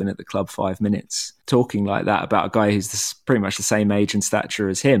 20s who's been at the club 5 minutes talking like that about a guy who's pretty much the same age and stature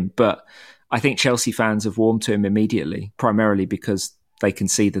as him. But I think Chelsea fans have warmed to him immediately, primarily because they can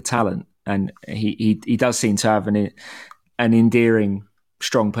see the talent. And he does seem to have an endearing,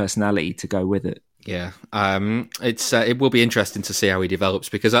 strong personality to go with it. Yeah, it will be interesting to see how he develops,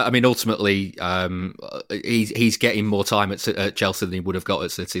 because ultimately he's getting more time at Chelsea than he would have got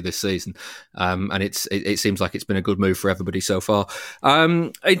at City this season, and it seems like it's been a good move for everybody so far.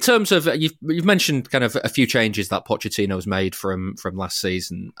 In terms of you've mentioned kind of a few changes that Pochettino's made from last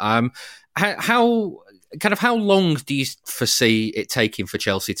season. How long do you foresee it taking for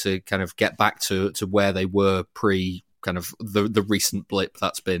Chelsea to kind of get back to where they were pre kind of the recent blip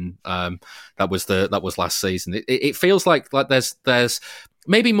that's been that was last season? It feels like there's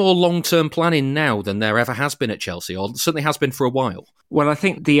maybe more long-term planning now than there ever has been at Chelsea, or certainly has been for a while. Well, I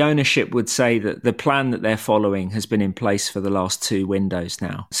think the ownership would say that the plan that they're following has been in place for the last 2 windows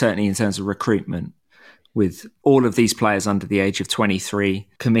now, certainly in terms of recruitment, with all of these players under the age of 23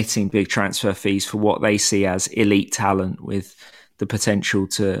 committing big transfer fees for what they see as elite talent with the potential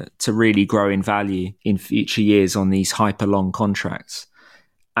to really grow in value in future years on these hyper long contracts.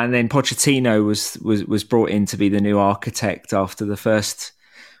 And then Pochettino was brought in to be the new architect after the first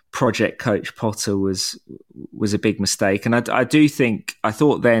project coach Potter was a big mistake. And I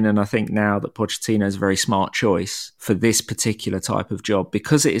thought then and I think now that Pochettino is a very smart choice for this particular type of job,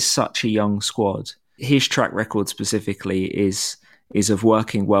 because it is such a young squad. His track record specifically is is of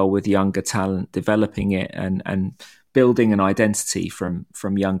working well with younger talent, developing it and building an identity from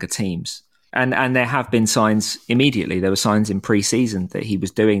younger teams. And there have been signs immediately. There were signs in pre-season that he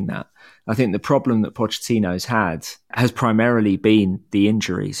was doing that. I think the problem that Pochettino's had has primarily been the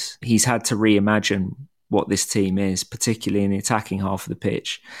injuries. He's had to reimagine what this team is, particularly in the attacking half of the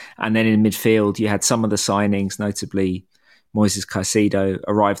pitch. And then in midfield, you had some of the signings, notably Moises Caicedo,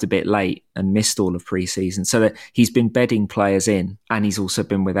 arrived a bit late and missed all of pre-season. So that he's been bedding players in, and he's also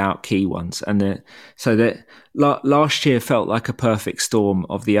been without key ones. And last year felt like a perfect storm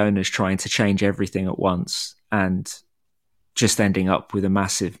of the owners trying to change everything at once and just ending up with a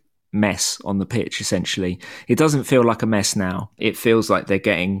massive mess on the pitch, essentially. It doesn't feel like a mess now. It feels like they're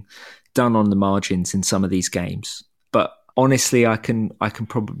getting done on the margins in some of these games. But honestly, I can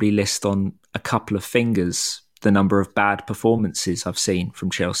probably list on a couple of fingers the number of bad performances I've seen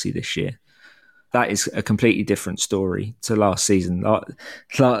from Chelsea this year. That is a completely different story to last season.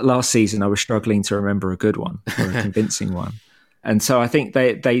 Last season, I was struggling to remember a good one or a convincing one. And so I think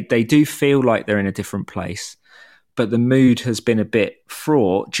they do feel like they're in a different place. But the mood has been a bit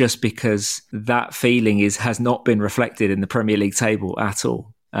fraught just because that feeling has not been reflected in the Premier League table at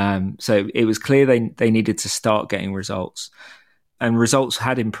all. So it was clear they needed to start getting results. And results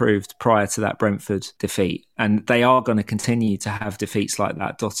had improved prior to that Brentford defeat. And they are going to continue to have defeats like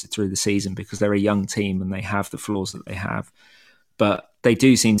that dotted through the season because they're a young team and they have the flaws that they have. But they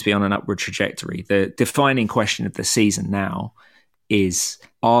do seem to be on an upward trajectory. The defining question of the season now is,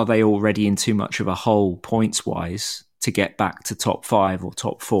 are they already in too much of a hole points-wise to get back to top 5 or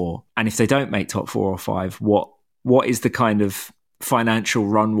top 4? And if they don't make top 4 or 5, what is the kind of financial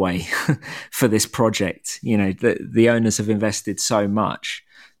runway for this project? You know, the owners have invested so much.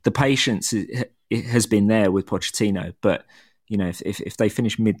 The patience it has been there with Pochettino, but you know, if they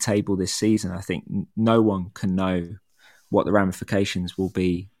finish mid-table this season, I think no one can know what the ramifications will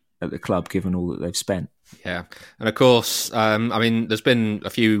be at the club given all that they've spent. Yeah, and of course, I mean, there's been a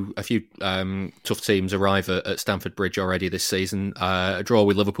few tough teams arrive at Stamford Bridge already this season. A draw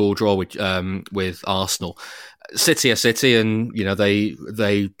with Liverpool, draw with Arsenal. City are City, and you know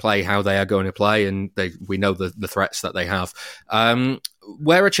they play how they are going to play, and we know the threats that they have.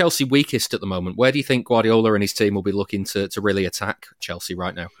 Where are Chelsea weakest at the moment? Where do you think Guardiola and his team will be looking to really attack Chelsea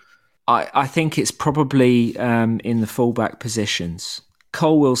right now? I think it's probably in the fullback positions.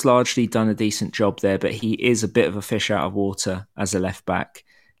 Colwell's largely done a decent job there, but he is a bit of a fish out of water as a left back.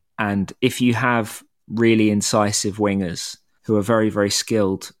 And if you have really incisive wingers who are very, very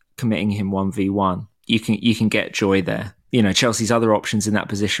skilled, committing him 1v1, you can get joy there. You know, Chelsea's other options in that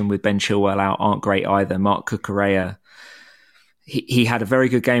position with Ben Chilwell out aren't great either. Marc Cucurella, he had a very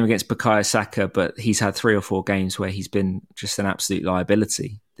good game against Bukayo Saka, but he's had 3 or 4 games where he's been just an absolute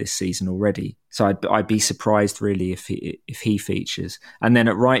liability this season already. So I'd be surprised really if he features. And then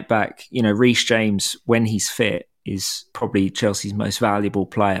at right back, you know, Reece James, when he's fit, is probably Chelsea's most valuable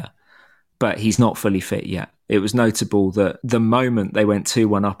player, but he's not fully fit yet. It was notable that the moment they went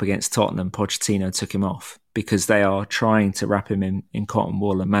 2-1 up against Tottenham, Pochettino took him off because they are trying to wrap him in cotton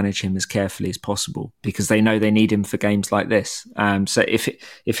wool and manage him as carefully as possible because they know they need him for games like this. So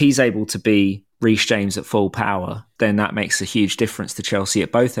if he's able to be Reece James at full power, then that makes a huge difference to Chelsea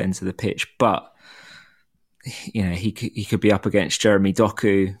at both ends of the pitch. But you know, he could be up against Jeremy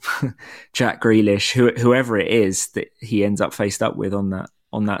Doku, Jack Grealish, whoever it is that he ends up faced up with on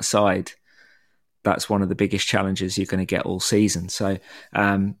that side. That's one of the biggest challenges you're going to get all season. So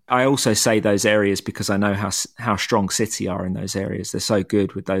I also say those areas because I know how strong City are in those areas. They're so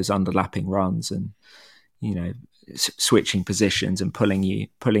good with those underlapping runs and, you know, switching positions and pulling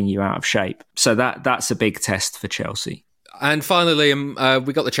you out of shape. So that's a big test for Chelsea. And finally,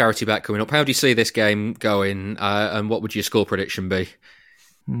 we got the charity bet coming up. How do you see this game going? And what would your score prediction be?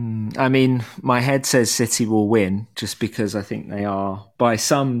 I mean, my head says City will win just because I think they are, by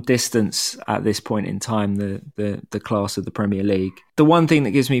some distance at this point in time, the class of the Premier League. The one thing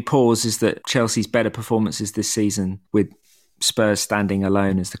that gives me pause is that Chelsea's better performances this season, with Spurs standing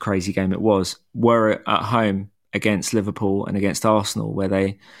alone as the crazy game it was, were at home against Liverpool and against Arsenal, where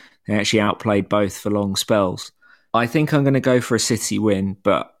they actually outplayed both for long spells. I think I'm going to go for a City win,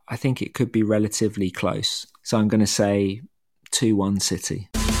 but I think it could be relatively close. So I'm going to say 2-1 City.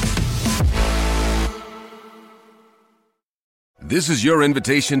 This is your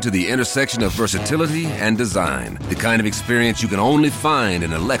invitation to the intersection of versatility and design. The kind of experience you can only find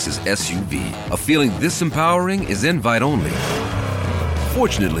in a Lexus SUV. A feeling this empowering is invite only.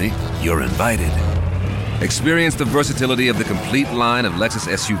 Fortunately, you're invited. Experience the versatility of the complete line of Lexus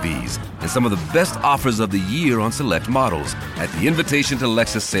SUVs and some of the best offers of the year on select models at the Invitation to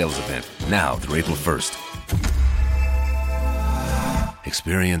Lexus sales event, now through April 1st.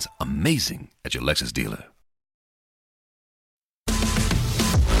 Experience amazing at your Lexus dealer.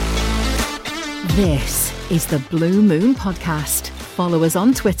 This is the Blue Moon Podcast. Follow us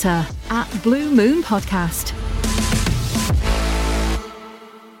on Twitter @Blue Moon Podcast.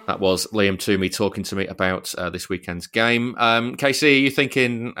 That was Liam Toomey talking to me about this weekend's game. Casey, are you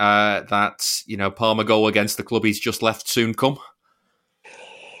thinking that Palmer goal against the club he's just left soon come?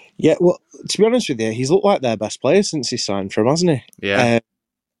 Yeah, well, to be honest with you, he's looked like their best player since he signed for him, hasn't he? Yeah.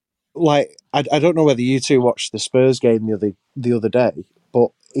 I don't know whether you two watched the Spurs game the other day, but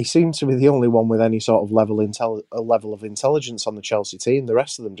he seemed to be the only one with any sort of level of intelligence on the Chelsea team. The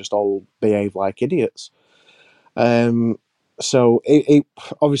rest of them just all behave like idiots. So it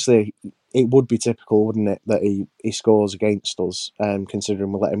obviously it would be typical, wouldn't it, that he scores against us,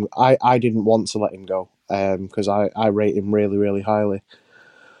 considering we let him. I didn't want to let him go because I rate him really, really highly.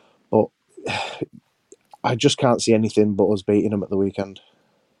 But I just can't see anything but us beating him at the weekend.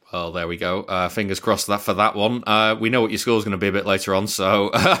 Well, there we go. Fingers crossed for that one. We know what your score's going to be a bit later on, so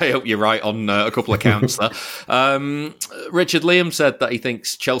I hope you're right on a couple of counts there. Richard, Liam said that he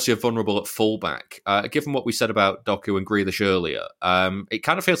thinks Chelsea are vulnerable at fullback. Given what we said about Doku and Grealish earlier, it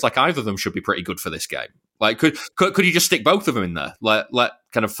kind of feels like either of them should be pretty good for this game. Like, could you just stick both of them in there? Let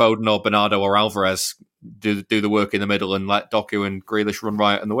kind of Foden or Bernardo or Alvarez do the work in the middle and let Doku and Grealish run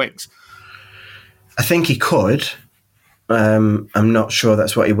riot in the wings? I think he could. I'm not sure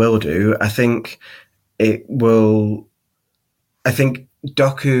that's what he will do. I think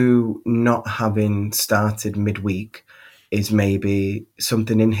Doku not having started midweek is maybe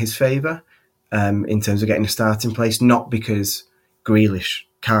something in his favour in terms of getting a starting place, not because Grealish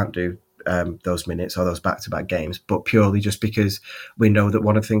can't do those minutes or those back-to-back games, but purely just because we know that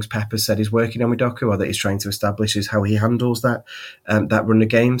one of the things Pep has said he's working on with Doku, or that he's trying to establish, is how he handles that run of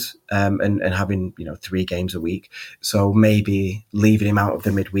games and having 3 games a week. So maybe leaving him out of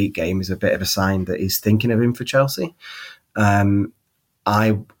the midweek game is a bit of a sign that he's thinking of him for Chelsea. I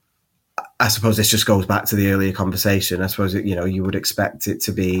suppose this just goes back to the earlier conversation. I suppose you would expect it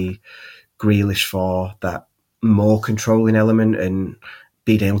to be Grealish for that more controlling element and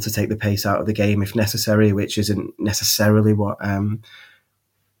being able to take the pace out of the game if necessary, which isn't necessarily what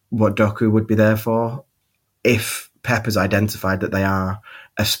Doku would be there for. If Pep has identified that they are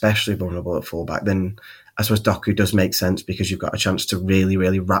especially vulnerable at fullback, then I suppose Doku does make sense, because you've got a chance to really,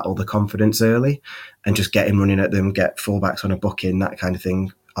 really rattle the confidence early and just get him running at them, get fullbacks on a booking, that kind of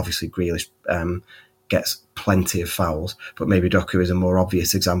thing. Obviously, Grealish gets plenty of fouls, but maybe Doku is a more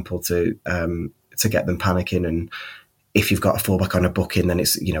obvious example to get them panicking. And if you've got a fullback on a booking, then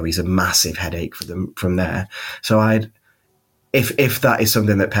it's he's a massive headache for them from there. So if that is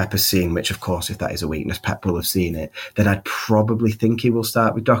something that Pep has seen, which of course if that is a weakness, Pep will have seen it, then I'd probably think he will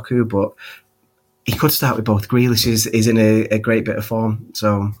start with Doku, but he could start with both. Grealish is in a great bit of form,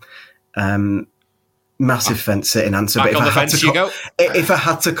 so massive fence-sitting answer. Back But on the fence you go. If I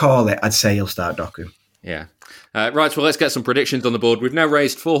had to call it, I'd say he'll start Doku. Yeah. Right, well, let's get some predictions on the board. We've now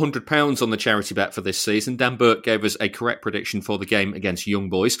raised £400 on the charity bet for this season. Dan Burke gave us a correct prediction for the game against Young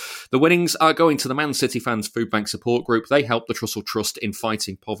Boys. The winnings are going to the Man City Fans Food Bank Support Group. They help the Trussell Trust in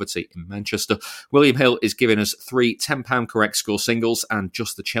fighting poverty in Manchester. William Hill is giving us 3 £10 correct score singles and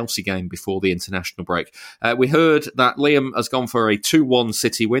just the Chelsea game before the international break. We heard that Liam has gone for a 2-1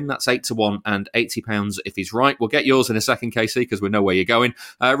 City win. That's 8-1 and £80 if he's right. We'll get yours in a second, Casey, because we know where you're going.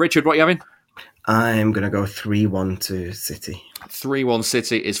 Richard, what are you having? I'm going to go 3-1 to City. 3-1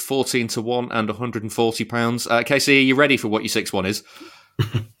 City is 14-1 and £140. Casey, are you ready for what your 6-1 is?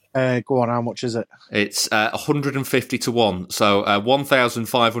 Go on, how much is it? It's 150-1, so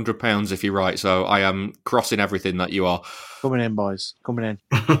 £1,500 if you're right. So I am crossing everything that you are. Coming in, boys. Coming in.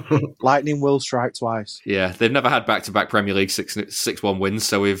 Lightning will strike twice. Yeah, they've never had back-to-back Premier League 6-1 wins,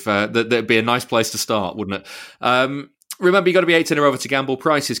 so that'd be a nice place to start, wouldn't it? Remember, you've got to be 18 or over to gamble.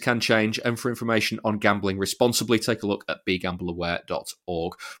 Prices can change. And for information on gambling responsibly, take a look at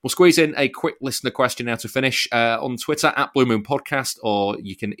begambleaware.org. We'll squeeze in a quick listener question now to finish on Twitter at Blue Moon Podcast, or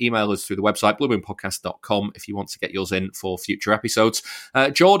you can email us through the website, bluemoonpodcast.com, if you want to get yours in for future episodes.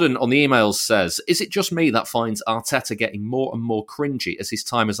 Jordan on the emails says, is it just me that finds Arteta getting more and more cringy as his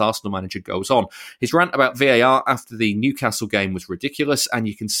time as Arsenal manager goes on? His rant about VAR after the Newcastle game was ridiculous, and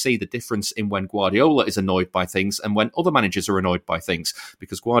you can see the difference in when Guardiola is annoyed by things and when other managers are annoyed by things,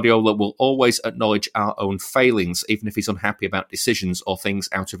 because Guardiola will always acknowledge our own failings, even if he's unhappy about decisions or things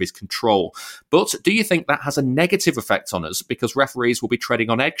out of his control. But do you think that has a negative effect on us, because referees will be treading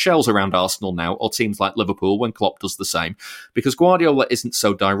on eggshells around Arsenal now, or teams like Liverpool when Klopp does the same? Because Guardiola isn't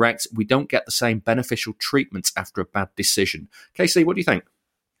so direct, we don't get the same beneficial treatment after a bad decision. Casey, what do you think?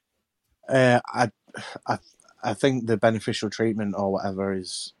 I I think the beneficial treatment or whatever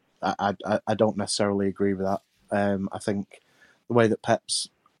is, I don't necessarily agree with that. I think the way that Pep's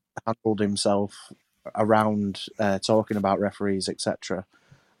handled himself around talking about referees, etc.,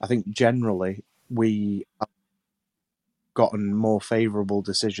 I think generally we have gotten more favourable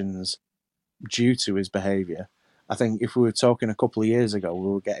decisions due to his behaviour. I think if we were talking a couple of years ago, we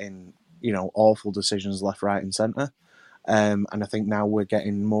were getting, awful decisions left, right and centre. And I think now we're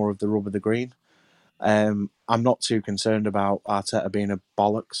getting more of the rub of the green. I'm not too concerned about Arteta being a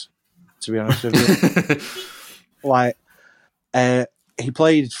bollocks, to be honest with you. He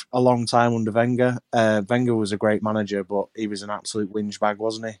played a long time under Wenger. Wenger was a great manager, but he was an absolute whinge bag,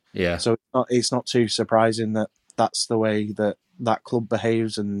 wasn't he? Yeah. So it's not too surprising that that's the way that club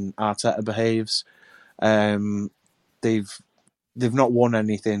behaves and Arteta behaves. They've not won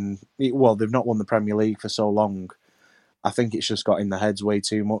anything. Well, they've not won the Premier League for so long. I think it's just got in their heads way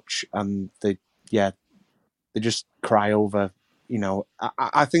too much, and they just cry over.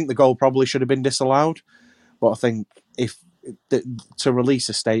 I think the goal probably should have been disallowed, but I think to release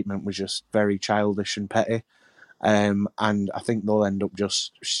a statement was just very childish and petty. And I think they'll end up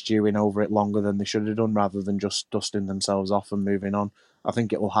just stewing over it longer than they should have done, rather than just dusting themselves off and moving on. I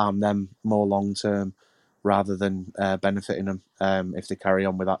think it will harm them more long term, rather than benefiting them if they carry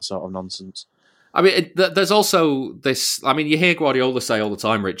on with that sort of nonsense. I mean, there's also this. I mean, you hear Guardiola say all the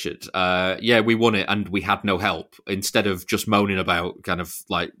time, Richard. We won it and we had no help. Instead of just moaning about kind of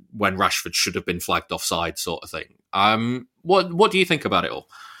like when Rashford should have been flagged offside, sort of thing. What do you think about it all?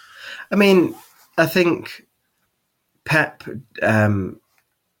 I mean, I think Pep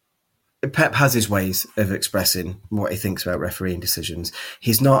has his ways of expressing what he thinks about refereeing decisions.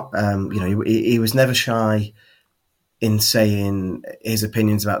 He's not, he was never shy in saying his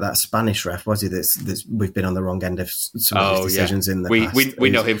opinions about that Spanish ref, was he? That we've been on the wrong end of some of his decisions in the past.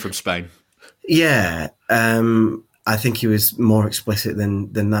 We know him from Spain. Yeah, I think he was more explicit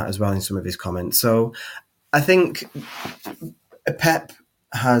than that as well in some of his comments. So I think Pep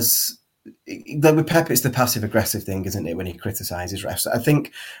has... With Pep, it's the passive-aggressive thing, isn't it, when he criticises refs? I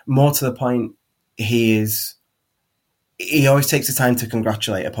think more to the point, he always takes the time to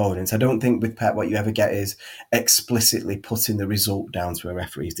congratulate opponents. I don't think with Pep what you ever get is explicitly putting the result down to a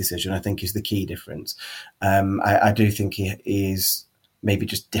referee's decision, I think is the key difference. I do think he is maybe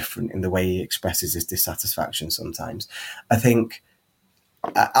just different in the way he expresses his dissatisfaction sometimes. I think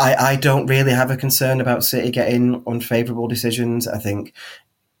I don't really have a concern about City getting unfavourable decisions. I think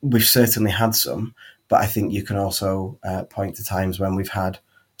we've certainly had some, but I think you can also point to times when we've had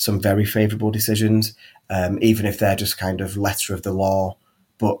some very favourable decisions, even if they're just kind of letter of the law,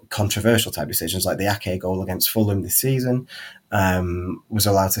 but controversial type decisions, like the Ake goal against Fulham this season was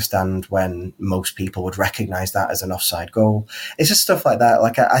allowed to stand when most people would recognise that as an offside goal. It's just stuff like that.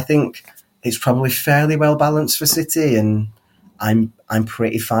 Like I think it's probably fairly well balanced for City, and I'm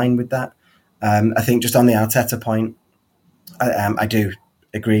pretty fine with that. I think just on the Arteta point, I do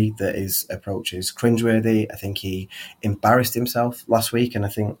agree that his approach is cringeworthy. I think he embarrassed himself last week, and I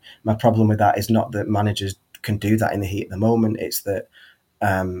think my problem with that is not that managers can do that in the heat of the moment. It's that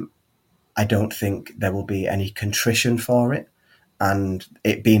I don't think there will be any contrition for it, and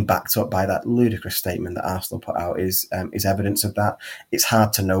it being backed up by that ludicrous statement that Arsenal put out is evidence of that. It's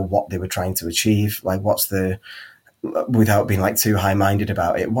hard to know what they were trying to achieve. Like, without being like too high-minded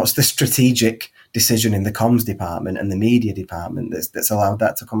about it, what's the strategic decision in the comms department and the media department that's allowed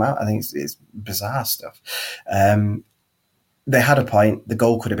that to come out? I think it's bizarre stuff. They had a point. The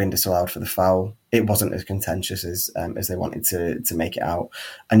goal could have been disallowed for the foul. It wasn't as contentious as they wanted to make it out.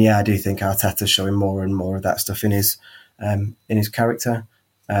 And yeah, I do think Arteta's showing more and more of that stuff in his character.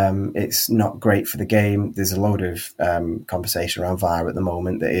 It's not great for the game. There's a load of conversation around VAR at the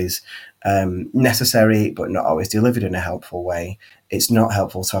moment that is necessary, but not always delivered in a helpful way. It's not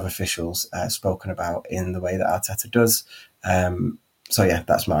helpful to have officials spoken about in the way that Arteta does. So yeah,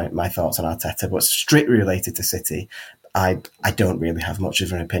 that's my thoughts on Arteta. But strictly related to City, I don't really have much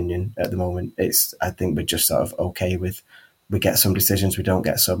of an opinion at the moment. I think we're just sort of okay with, we get some decisions, we don't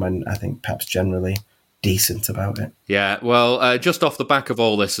get some, and I think Pep's generally decent about it. Yeah, well, just off the back of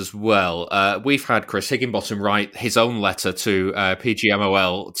all this as well, we've had Chris Higginbottom write his own letter to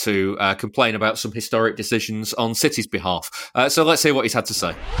PGMOL to complain about some historic decisions on City's behalf. So let's hear what he's had to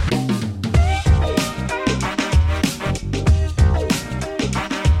say.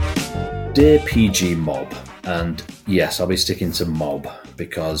 Dear PG Mob, and yes, I'll be sticking to Mob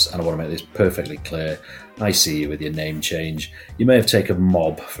because, and I want to make this perfectly clear, I see you with your name change. You may have taken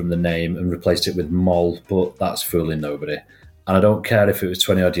Mob from the name and replaced it with Mol, but that's fooling nobody. And I don't care if it was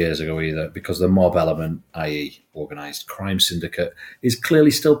 20 odd years ago either, because the mob element, i.e. organised crime syndicate, is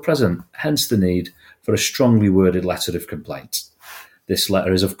clearly still present, hence the need for a strongly worded letter of complaint. This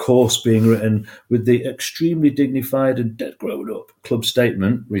letter is, of course, being written with the extremely dignified and dead grown-up club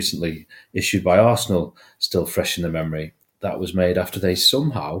statement recently issued by Arsenal, still fresh in the memory. That was made after they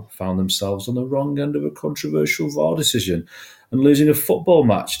somehow found themselves on the wrong end of a controversial VAR decision and losing a football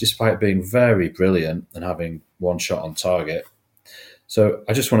match despite being very brilliant and having one shot on target. So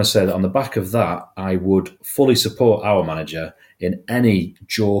I just want to say that on the back of that, I would fully support our manager in any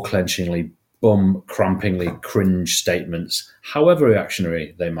jaw-clenchingly, bum-crampingly cringe statements, however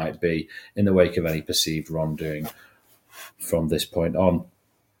reactionary they might be, in the wake of any perceived wrongdoing from this point on.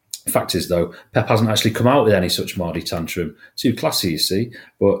 The fact is, though, Pep hasn't actually come out with any such Mardy tantrum. Too classy, you see.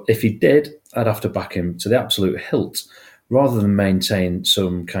 But if he did, I'd have to back him to the absolute hilt, rather than maintain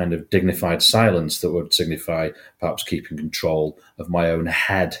some kind of dignified silence that would signify perhaps keeping control of my own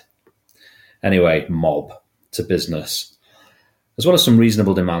head. Anyway, mob, to business. As well as some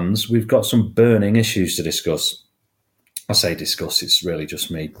reasonable demands, we've got some burning issues to discuss. I say discuss, it's really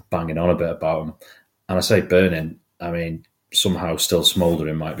just me banging on a bit about them. And I say burning, I mean, somehow still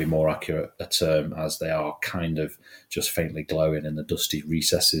smouldering might be more accurate a term, as they are kind of just faintly glowing in the dusty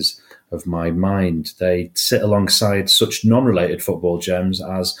recesses of my mind. They sit alongside such non-related football gems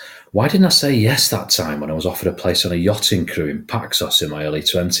as, why didn't I say yes that time when I was offered a place on a yachting crew in Paxos in my early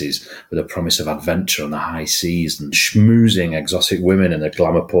 20s with a promise of adventure on the high seas and schmoozing exotic women in the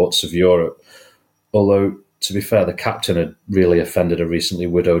glamour ports of Europe? Although, to be fair, the captain had really offended a recently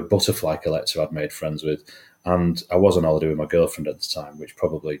widowed butterfly collector I'd made friends with, and I was on holiday with my girlfriend at the time, which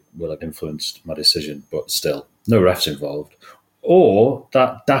probably will have influenced my decision, but still, no refs involved. Or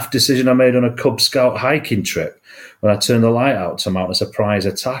that daft decision I made on a Cub Scout hiking trip when I turned the light out to mount a surprise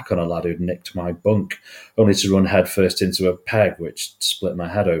attack on a lad who'd nicked my bunk, only to run headfirst into a peg, which split my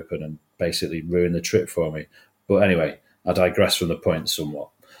head open and basically ruined the trip for me. But anyway, I digress from the point somewhat.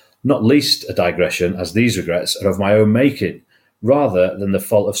 Not least a digression, as these regrets are of my own making, rather than the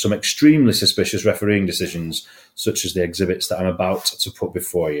fault of some extremely suspicious refereeing decisions, such as the exhibits that I'm about to put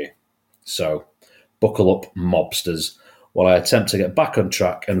before you. So, buckle up, mobsters, while I attempt to get back on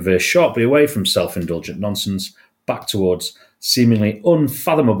track and veer sharply away from self-indulgent nonsense, back towards seemingly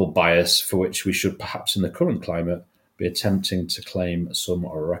unfathomable bias for which we should perhaps in the current climate be attempting to claim some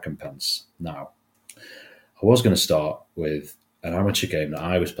recompense. Now, I was going to start with an amateur game that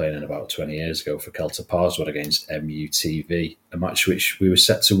I was playing in about 20 years ago for Celta Parswood against MUTV, a match which we were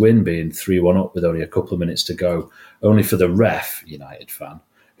set to win, being 3-1 up with only a couple of minutes to go, only for the ref, United fan,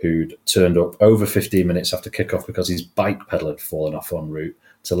 who'd turned up over 15 minutes after kickoff because his bike pedal had fallen off en route,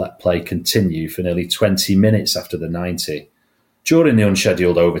 to let play continue for nearly 20 minutes after the 90. During the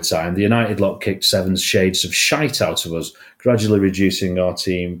unscheduled overtime, the United lot kicked seven shades of shite out of us, gradually reducing our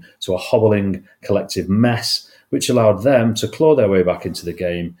team to a hobbling collective mess, which allowed them to claw their way back into the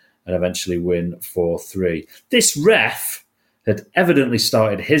game and eventually win 4-3. This ref had evidently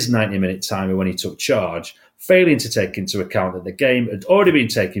started his 90-minute timer when he took charge, failing to take into account that the game had already been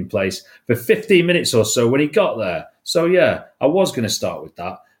taking place for 15 minutes or so when he got there. So yeah, I was going to start with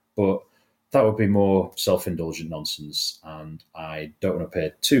that, but that would be more self-indulgent nonsense, and I don't want to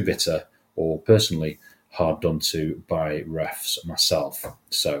appear too bitter or personally hard done to by refs myself.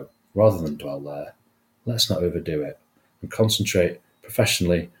 So rather than dwell there, let's not overdo it and concentrate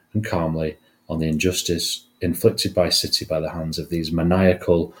professionally and calmly on the injustice inflicted by City by the hands of these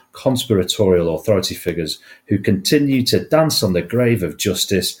maniacal, conspiratorial authority figures who continue to dance on the grave of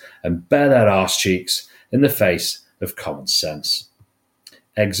justice and bare their arse cheeks in the face of common sense.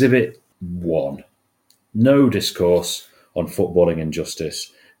 Exhibit 1. No discourse on footballing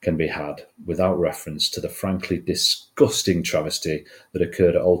injustice can be had without reference to the frankly disgusting travesty that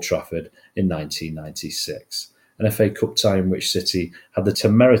occurred at Old Trafford in 1996, an FA Cup tie in which City had the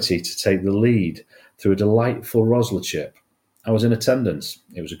temerity to take the lead through a delightful Rosler chip. I was in attendance.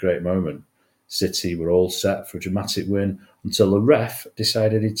 It was a great moment. City were all set for a dramatic win until the ref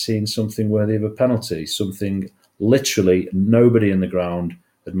decided he'd seen something worthy of a penalty, something literally nobody in the ground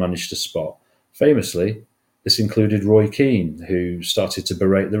had managed to spot. Famously, this included Roy Keane, who started to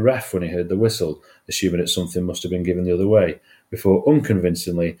berate the ref when he heard the whistle, assuming that something must have been given the other way, before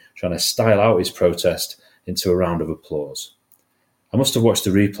unconvincingly trying to style out his protest into a round of applause. I must have watched the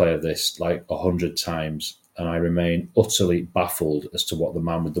replay of this like 100 times, and I remain utterly baffled as to what the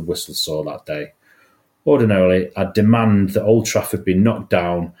man with the whistle saw that day. Ordinarily, I'd demand that Old Trafford be knocked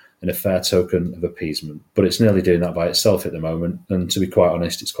down in a fair token of appeasement, but it's nearly doing that by itself at the moment, and to be quite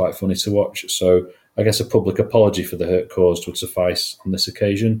honest, it's quite funny to watch, so I guess a public apology for the hurt caused would suffice on this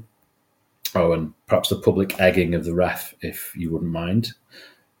occasion. Oh, and perhaps the public egging of the ref, if you wouldn't mind.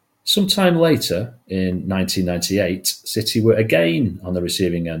 Sometime later, in 1998, City were again on the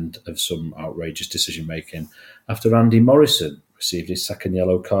receiving end of some outrageous decision-making after Andy Morrison received his second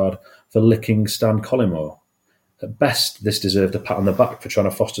yellow card for licking Stan Collymore. At best, this deserved a pat on the back for trying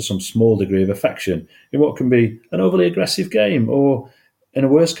to foster some small degree of affection in what can be an overly aggressive game, or, in a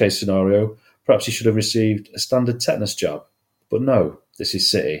worst-case scenario, perhaps he should have received a standard tetanus jab. But no, this is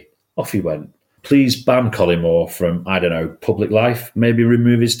City. Off he went. Please ban Collymore from, public life. Maybe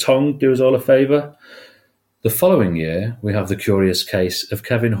remove his tongue, do us all a favour. The following year, we have the curious case of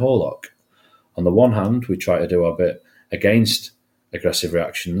Kevin Horlock. On the one hand, we try to do our bit against aggressive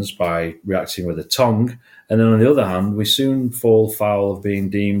reactions by reacting with a tongue, and then on the other hand, we soon fall foul of being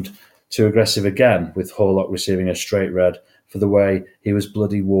deemed too aggressive again, with Horlock receiving a straight red for the way he was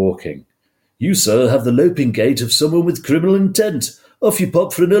bloody walking. You, sir, have the loping gait of someone with criminal intent. Off you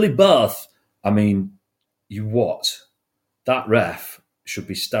pop for an early bath. I mean, you what? That ref should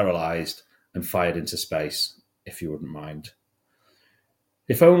be sterilised and fired into space, if you wouldn't mind.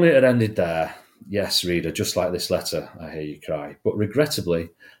 If only it had ended there. Yes, reader, just like this letter, I hear you cry. But regrettably,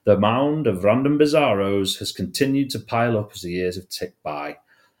 the mound of random bizarros has continued to pile up as the years have ticked by.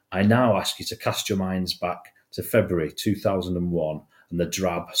 I now ask you to cast your minds back to February 2001 and the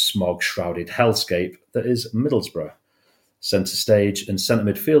drab, smog-shrouded hellscape that is Middlesbrough. Centre stage and centre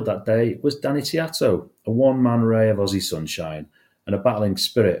midfield that day was Danny Tiatto, a one-man ray of Aussie sunshine and a battling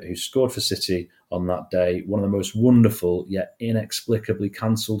spirit who scored for City on that day one of the most wonderful yet inexplicably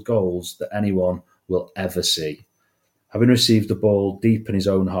cancelled goals that anyone will ever see. Having received the ball deep in his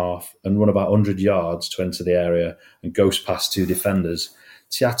own half and run about 100 yards to enter the area and ghost past two defenders,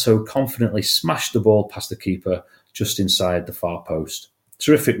 Tiatto confidently smashed the ball past the keeper just inside the far post.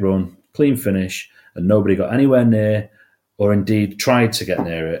 Terrific run, clean finish, and nobody got anywhere near or indeed tried to get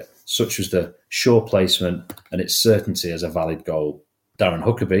near it. Such was the sure placement and its certainty as a valid goal. Darren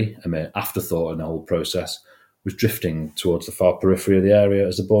Huckabee, a mere afterthought in the whole process, was drifting towards the far periphery of the area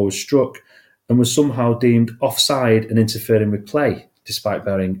as the ball was struck and was somehow deemed offside and interfering with play, despite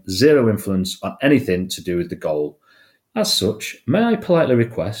bearing zero influence on anything to do with the goal. As such, may I politely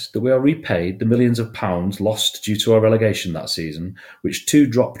request that we are repaid the millions of pounds lost due to our relegation that season, which 2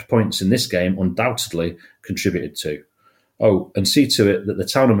 dropped points in this game undoubtedly contributed to. Oh, and see to it that the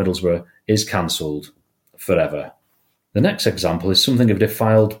town of Middlesbrough is cancelled forever. The next example is something of a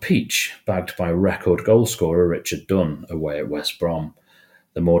defiled peach, bagged by record goalscorer Richard Dunn away at West Brom.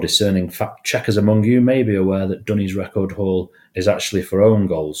 The more discerning fact-checkers among you may be aware that Dunny's record haul is actually for own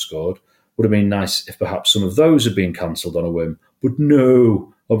goals scored. Would have been nice if perhaps some of those had been cancelled on a whim, but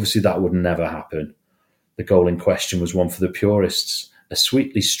no, obviously that would never happen. The goal in question was one for the purists, a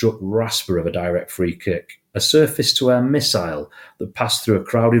sweetly struck rasper of a direct free kick, a surface-to-air missile that passed through a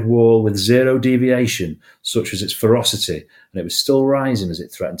crowded wall with zero deviation, such was its ferocity, and it was still rising as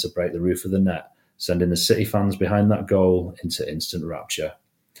it threatened to break the roof of the net, sending the City fans behind that goal into instant rapture.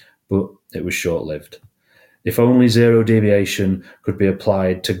 But it was short-lived. If only zero deviation could be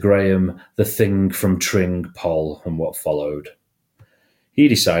applied to Graham, the thing from Tring, Poll, and what followed. He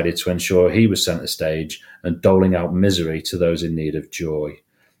decided to ensure he was centre stage and doling out misery to those in need of joy.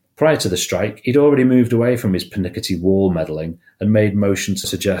 Prior to the strike, he'd already moved away from his pernickety wall meddling and made motion to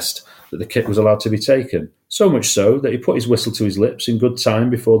suggest that the kick was allowed to be taken, so much so that he put his whistle to his lips in good time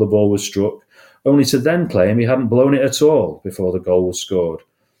before the ball was struck, only to then claim he hadn't blown it at all before the goal was scored.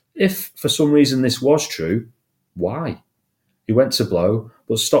 If, for some reason, this was true, why? He went to blow,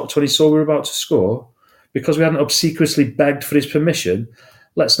 but stopped when he saw we were about to score. Because we hadn't obsequiously begged for his permission?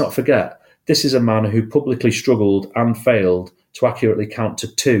 Let's not forget, this is a man who publicly struggled and failed to accurately count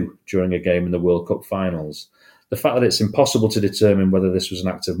to 2 during a game in the World Cup finals. The fact that it's impossible to determine whether this was an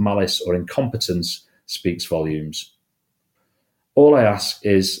act of malice or incompetence speaks volumes. All I ask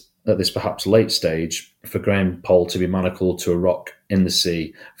is, at this perhaps late stage, for Graham Poll to be manacled to a rock in the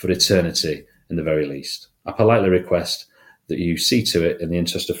sea for eternity, in the very least. I politely request that you see to it in the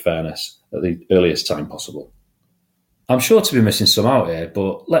interest of fairness at the earliest time possible. I'm sure to be missing some out here,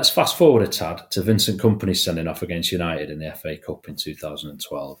 but let's fast forward a tad to Vincent Kompany's sending off against United in the FA Cup in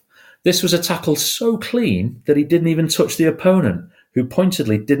 2012. This was a tackle so clean that he didn't even touch the opponent, who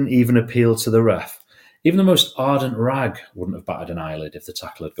pointedly didn't even appeal to the ref. Even the most ardent rag wouldn't have batted an eyelid if the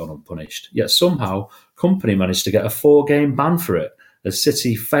tackle had gone unpunished. Yet somehow, Kompany managed to get a 4-game ban for it, as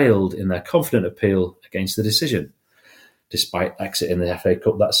City failed in their confident appeal against the decision. Despite exiting the FA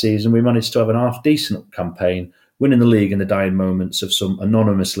Cup that season, we managed to have an half-decent campaign, winning the league in the dying moments of some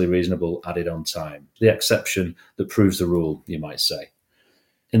anonymously reasonable added-on time. The exception that proves the rule, you might say.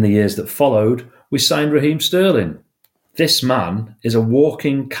 In the years that followed, we signed Raheem Sterling. This man is a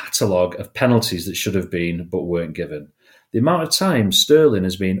walking catalogue of penalties that should have been but weren't given. The amount of times Sterling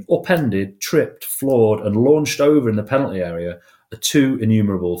has been upended, tripped, floored and launched over in the penalty area are too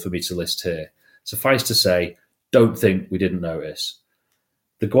innumerable for me to list here. Suffice to say, don't think we didn't notice.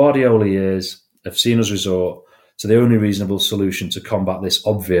 The Guardiola years have seen us resort to the only reasonable solution to combat this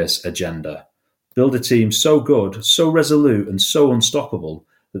obvious agenda. Build a team so good, so resolute and so unstoppable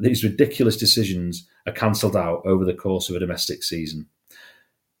that these ridiculous decisions are cancelled out over the course of a domestic season.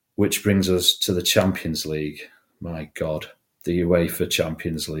 Which brings us to the Champions League. My God, the UEFA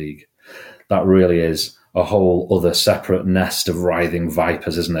Champions League. That really is a whole other separate nest of writhing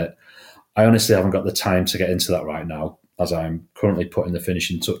vipers, isn't it? I honestly haven't got the time to get into that right now, as I'm currently putting the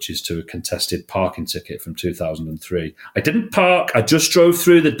finishing touches to a contested parking ticket from 2003. I didn't park, I just drove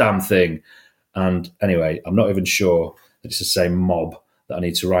through the damn thing. And anyway, I'm not even sure that it's the same mob that I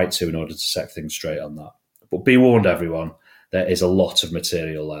need to write to in order to set things straight on that. But be warned, everyone, there is a lot of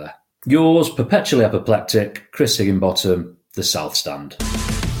material there. Yours, perpetually apoplectic, Chris Higginbottom, The South Stand.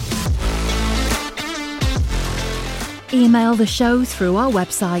 Email the show through our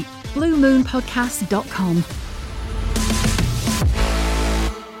website, bluemoonpodcast.com.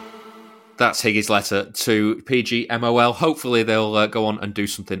 That's Higgy's letter to PGMOL. Hopefully they'll go on and do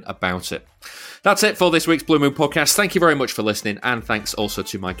something about it. That's it for this week's Blue Moon podcast. Thank you very much for listening, and thanks also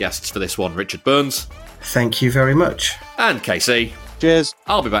to my guests for this one, Richard Burns. Thank you very much. And Casey. Cheers.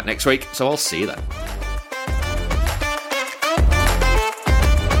 I'll be back next week, so I'll see you then.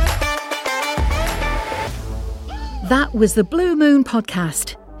 That was the Blue Moon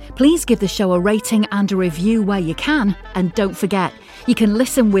podcast. Please give the show a rating and a review where you can, and don't forget, you can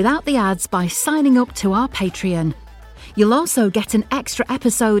listen without the ads by signing up to our Patreon. You'll also get an extra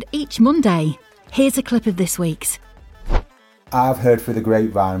episode each Monday. Here's a clip of this week's. I've heard through the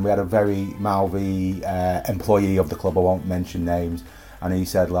grapevine, we had a very mouthy employee of the club, I won't mention names, and he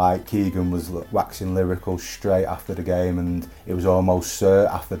said like Keegan was waxing lyrical straight after the game, and it was almost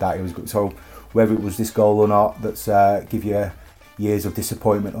after that he was good. So whether it was this goal or not, that's give you years of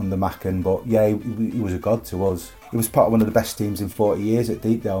disappointment under Mackin, but yeah, he was a god to us. He was part of one of the best teams in 40 years at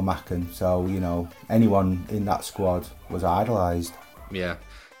Deepdale, Mackin, so you know anyone in that squad was idolised. Yeah.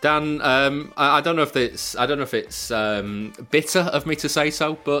 Dan, I don't know if it's bitter of me to say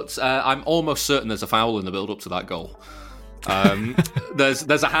so, but I'm almost certain there's a foul in the build-up to that goal.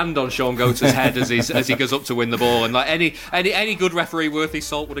 There's a hand on Sean Goater's head as he goes up to win the ball, and like any good referee worth his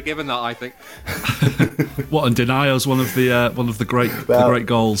salt would have given that, I think. What, and Denial's one of the great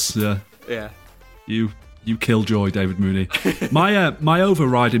goals. Yeah. You killjoy, David Mooney. My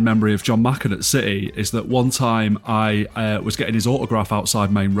overriding memory of John Mackin at City is that one time I was getting his autograph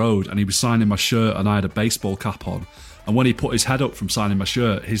outside Main Road, and he was signing my shirt, and I had a baseball cap on. And when he put his head up from signing my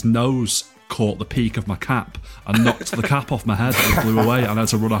shirt, his nose caught the peak of my cap and knocked the cap off my head and flew away, and I had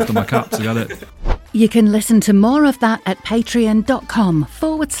to run after my cap to get it. You can listen to more of that at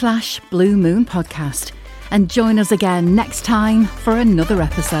patreon.com/Blue Moon Podcast. And join us again next time for another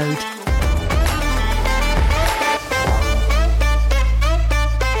episode.